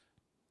Space?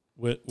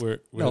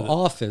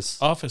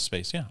 Office. Office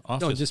Space, yeah.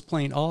 Office. No, just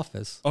plain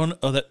Office. Oh, no,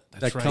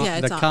 that's right. Yeah,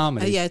 it's the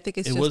comedy. Yeah, I think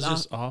it's It just was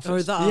just Office?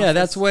 Or the Office. Yeah,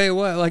 that's the way it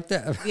was, like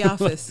that. The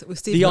Office with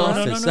Steve The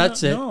Martin. Office.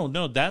 That's it.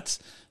 No, that's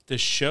the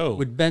show.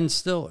 With Ben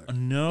Stiller.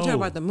 No. You're talking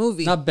about the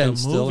movie. Not Ben the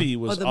Stiller. movie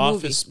was the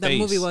Office movie. Space. The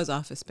movie was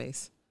Office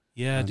Space.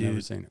 Yeah, I've dude.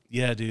 never seen it.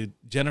 Yeah, dude.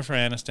 Jennifer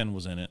Aniston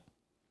was in it.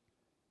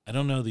 I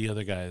don't know the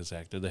other guy's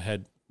actor,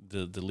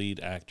 the lead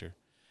actor.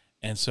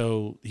 And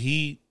so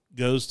he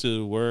goes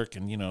to work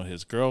and,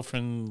 his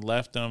girlfriend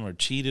left him or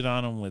cheated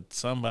on him with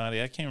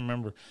somebody. I can't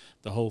remember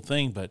the whole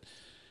thing, but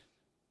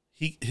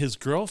his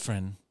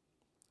girlfriend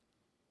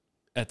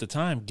at the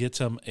time gets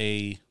him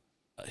a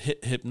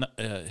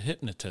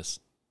hypnotist.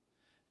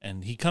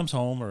 And he comes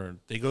home, or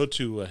they go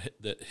to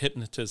the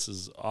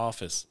hypnotist's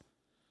office.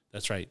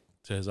 That's right,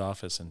 to his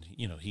office, and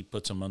he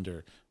puts him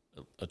under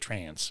a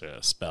trance,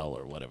 a spell,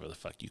 or whatever the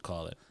fuck you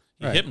call it.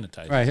 He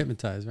hypnotizes. Right,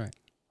 hypnotized, right.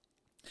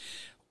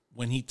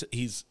 When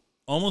he's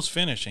almost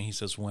finished, and he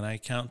says, "When I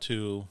count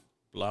to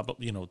blah blah,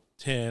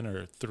 10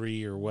 or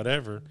 3 or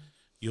whatever,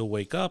 you'll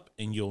wake up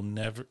and you'll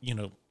never,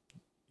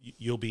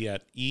 you'll be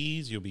at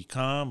ease, you'll be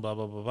calm, blah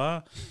blah blah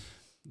blah.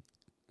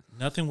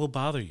 Nothing will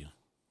bother you."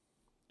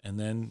 And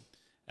then,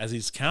 as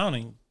he's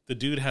counting, the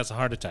dude has a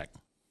heart attack.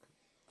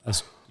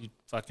 He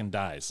fucking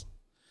dies.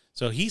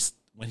 So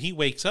when he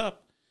wakes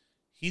up,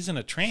 he's in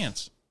a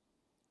trance.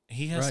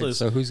 He has Right, this.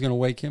 so who's going to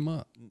wake him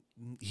up?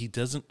 He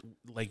doesn't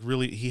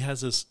really. He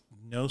has this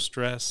no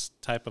stress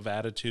type of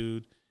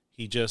attitude.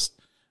 He just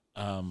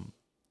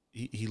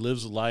he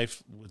lives a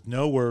life with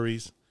no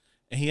worries,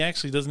 and he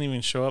actually doesn't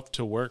even show up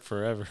to work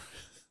forever.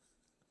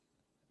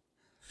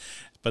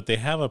 But they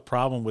have a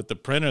problem with the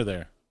printer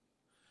there.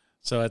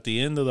 So at the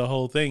end of the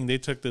whole thing, they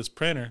took this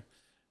printer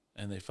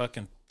and they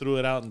fucking threw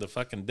it out in the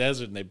fucking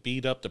desert and they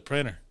beat up the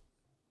printer.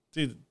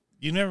 Dude,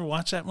 you never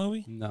watched that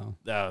movie? No.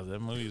 Oh, that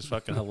movie is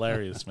fucking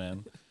hilarious,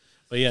 man.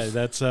 But yeah,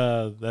 that's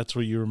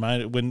what you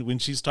reminded when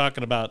she's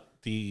talking about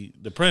the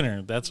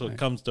printer. That's what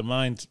comes to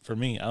mind for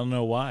me. I don't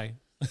know why.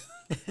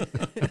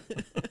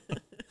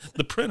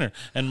 The printer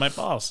and my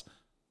boss.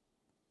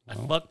 I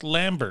fucked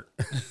Lambert.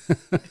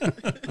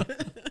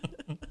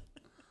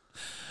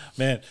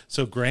 Man,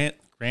 so Grant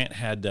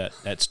had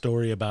that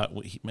story about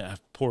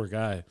poor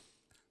guy.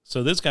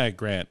 So this guy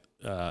Grant,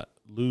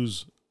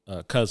 Lou's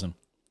cousin's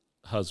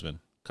husband.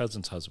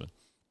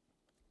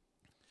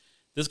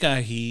 This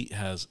guy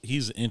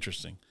he's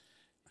interesting.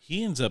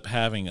 He ends up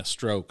having a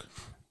stroke,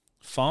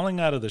 falling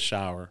out of the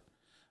shower,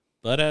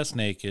 butt ass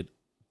naked,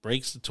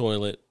 breaks the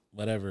toilet,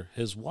 whatever.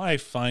 His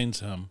wife finds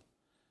him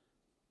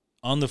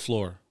on the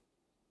floor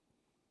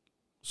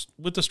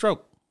with the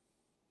stroke.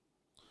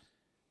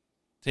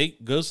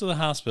 Goes to the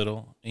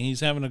hospital, and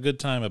he's having a good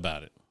time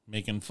about it,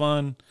 making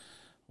fun,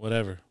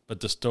 whatever. But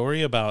the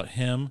story about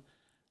him,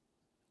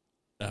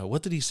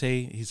 what did he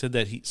say? He said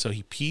that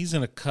he pees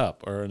in a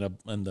cup or in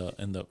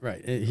the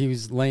Right. He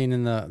was laying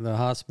in the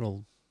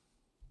hospital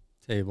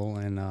table,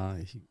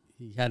 and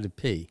he had to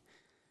pee,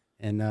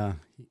 and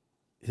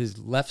his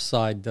left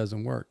side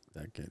doesn't work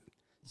that good.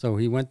 So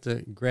he went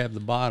to grab the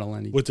bottle,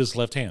 and with his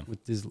left hand.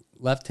 With his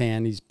left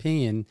hand, he's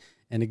peeing,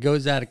 and it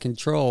goes out of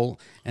control,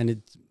 and it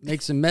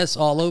makes a mess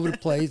all over the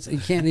place. He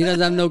doesn't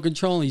have no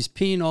control. He's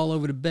peeing all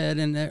over the bed,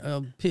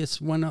 and piss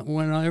went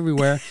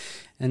everywhere.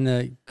 And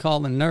they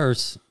called the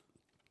nurse,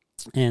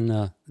 and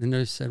the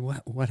nurse said,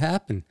 "What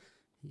happened?"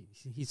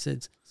 He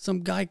said,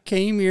 "Some guy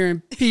came here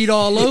and peed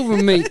all over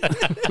me."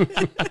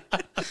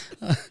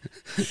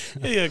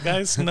 Yeah, a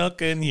guy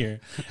snuck in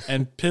here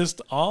and pissed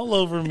all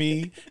over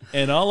me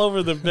and all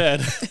over the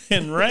bed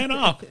and ran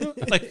off.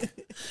 Like,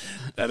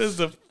 that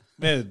is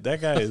man, that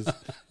guy is,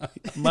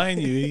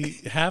 mind you,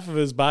 half of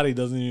his body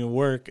doesn't even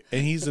work,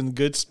 and he's in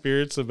good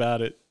spirits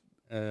about it.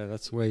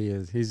 That's the way he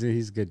is. He's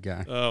a good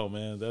guy. Oh,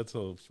 man, that's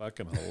so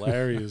fucking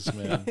hilarious,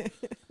 man.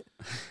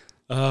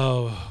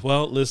 Oh,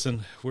 well,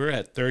 listen, we're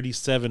at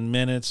 37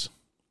 minutes.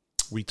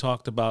 We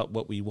talked about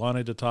what we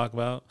wanted to talk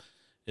about.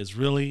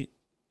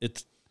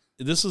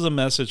 This is a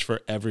message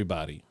for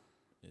everybody,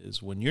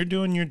 is when you're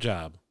doing your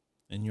job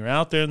and you're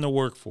out there in the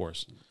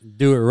workforce,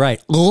 do it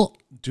right.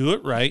 Do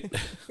it right.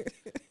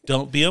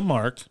 Don't be a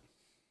mark.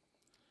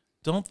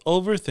 Don't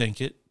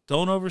overthink it.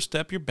 Don't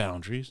overstep your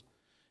boundaries.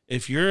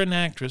 If you're an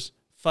actress,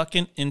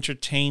 fucking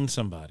entertain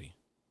somebody.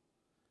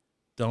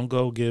 Don't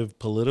go give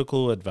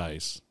political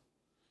advice.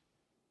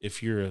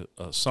 If you're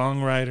a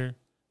songwriter,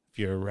 if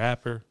you're a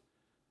rapper,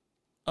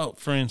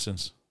 for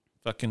instance,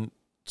 fucking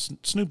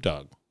Snoop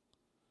Dogg,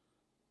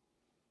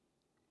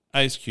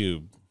 Ice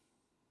Cube,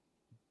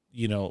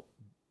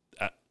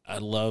 I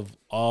love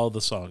all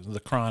the songs. The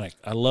Chronic.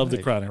 I love The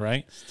Chronic,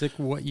 right? Stick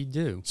with what you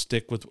do.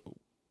 Stick with...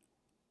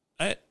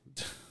 I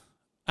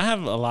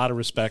have a lot of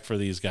respect for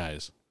these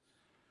guys.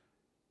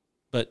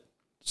 But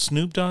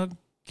Snoop Dogg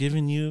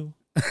giving you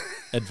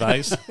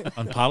advice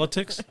on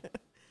politics?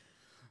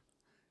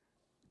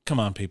 Come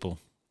on, people.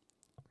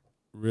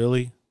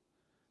 Really?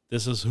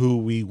 This is who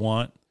we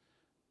want?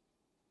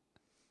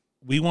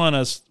 We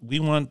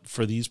want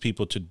for these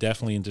people to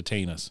definitely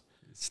entertain us.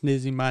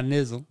 Snizzy my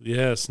nizzle.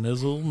 Yeah,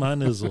 snizzle my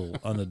nizzle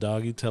on the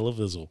doggy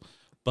televizzle.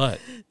 But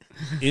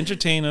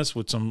entertain us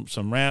with some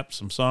rap,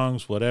 some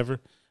songs,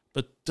 whatever.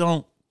 But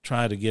don't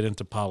try to get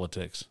into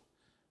politics.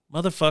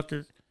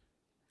 Motherfucker,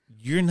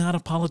 you're not a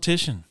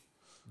politician.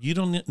 You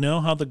don't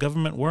know how the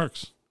government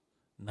works.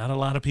 Not a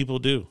lot of people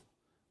do.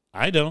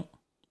 I don't.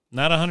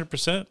 Not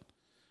 100%.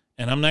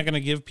 And I'm not going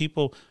to give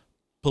people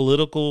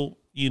political,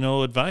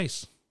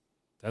 advice.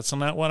 That's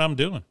not what I'm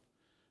doing.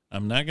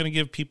 I'm not going to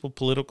give people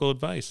political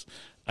advice.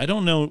 I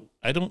know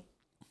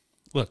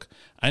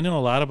a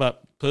lot about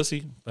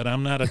pussy, but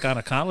I'm not a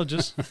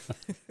gynecologist.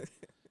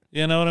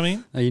 You know what I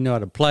mean? You know how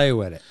to play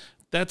with it.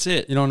 That's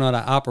it. You don't know how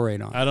to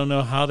operate on it. I don't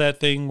know how that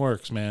thing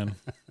works, man.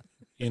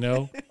 I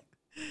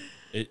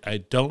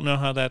don't know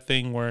how that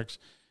thing works.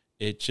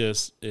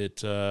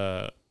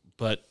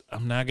 But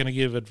I'm not going to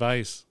give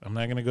advice. I'm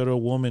not going to go to a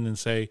woman and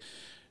say,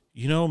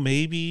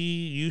 maybe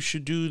you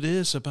should do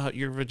this about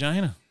your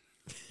vagina.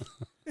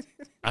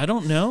 I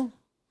don't know.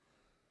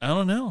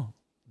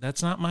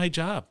 That's not my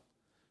job.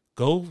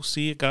 Go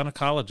see a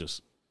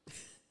gynecologist.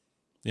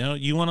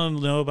 You want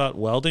to know about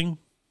welding?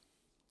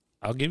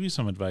 I'll give you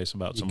some advice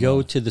about some.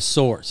 Go to the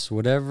source.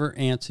 Whatever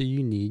answer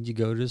you need, you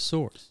go to the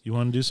source. You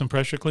want to do some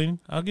pressure cleaning?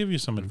 I'll give you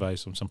some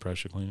advice on some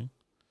pressure cleaning.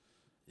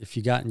 If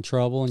you got in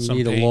trouble and you Some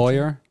need a painting.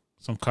 lawyer,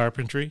 Some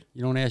carpentry.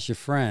 you don't ask your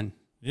friend.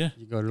 Yeah.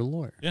 You go to the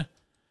lawyer. Yeah.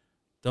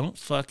 Don't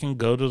fucking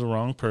go to the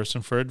wrong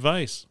person for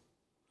advice.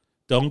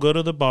 Don't go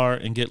to the bar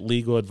and get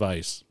legal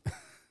advice.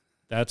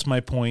 That's my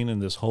point in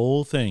this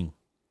whole thing.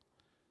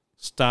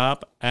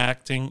 stop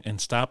acting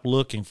and stop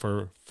looking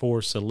for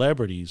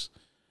celebrities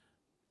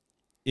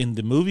in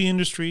the movie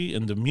industry,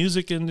 in the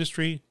music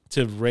industry,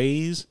 to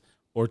raise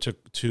or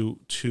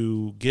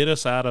to get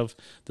us out of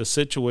the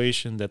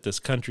situation that this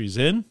country's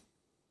in,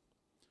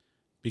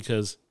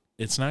 because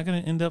it's not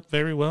going to end up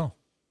very well.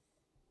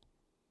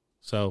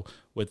 So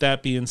with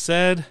that being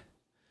said,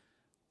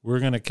 we're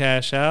going to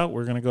cash out.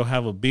 We're going to go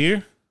have a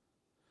beer.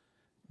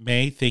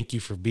 May, thank you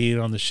for being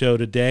on the show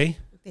today.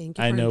 Thank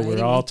you. I for know we're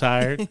inviting all me.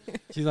 tired.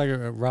 She's like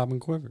a Robin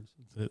Quivers.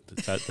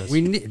 That's-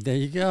 There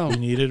you go. we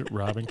needed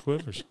Robin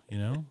Quivers, you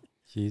know?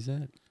 She's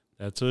it.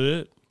 That's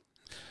it.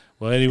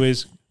 Well,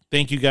 anyways,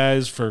 thank you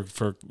guys for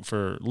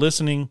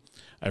listening.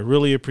 I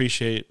really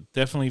appreciate it.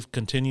 Definitely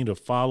continue to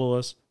follow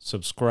us,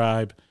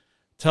 subscribe,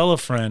 tell a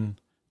friend.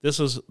 This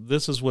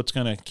is what's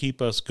going to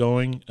keep us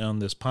going on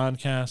this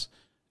podcast.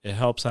 It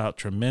helps out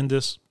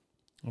tremendous.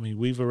 I mean,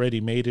 we've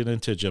already made it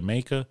into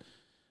Jamaica.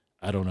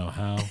 I don't know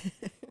how,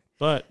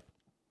 but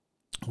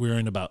we're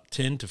in about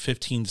 10 to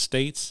 15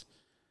 states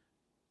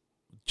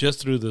just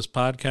through this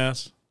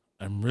podcast.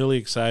 I'm really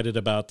excited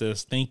about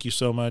this. Thank you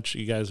so much.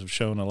 You guys have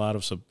shown a lot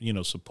of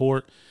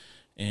support,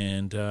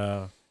 and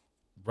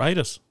write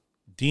us,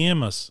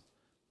 DM us,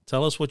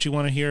 tell us what you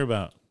want to hear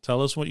about.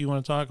 Tell us what you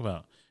want to talk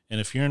about. And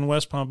if you're in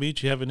West Palm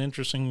Beach, you have an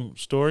interesting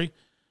story,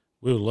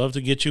 we would love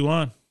to get you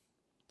on.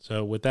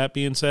 So with that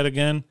being said,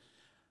 again,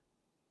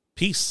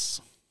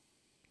 peace.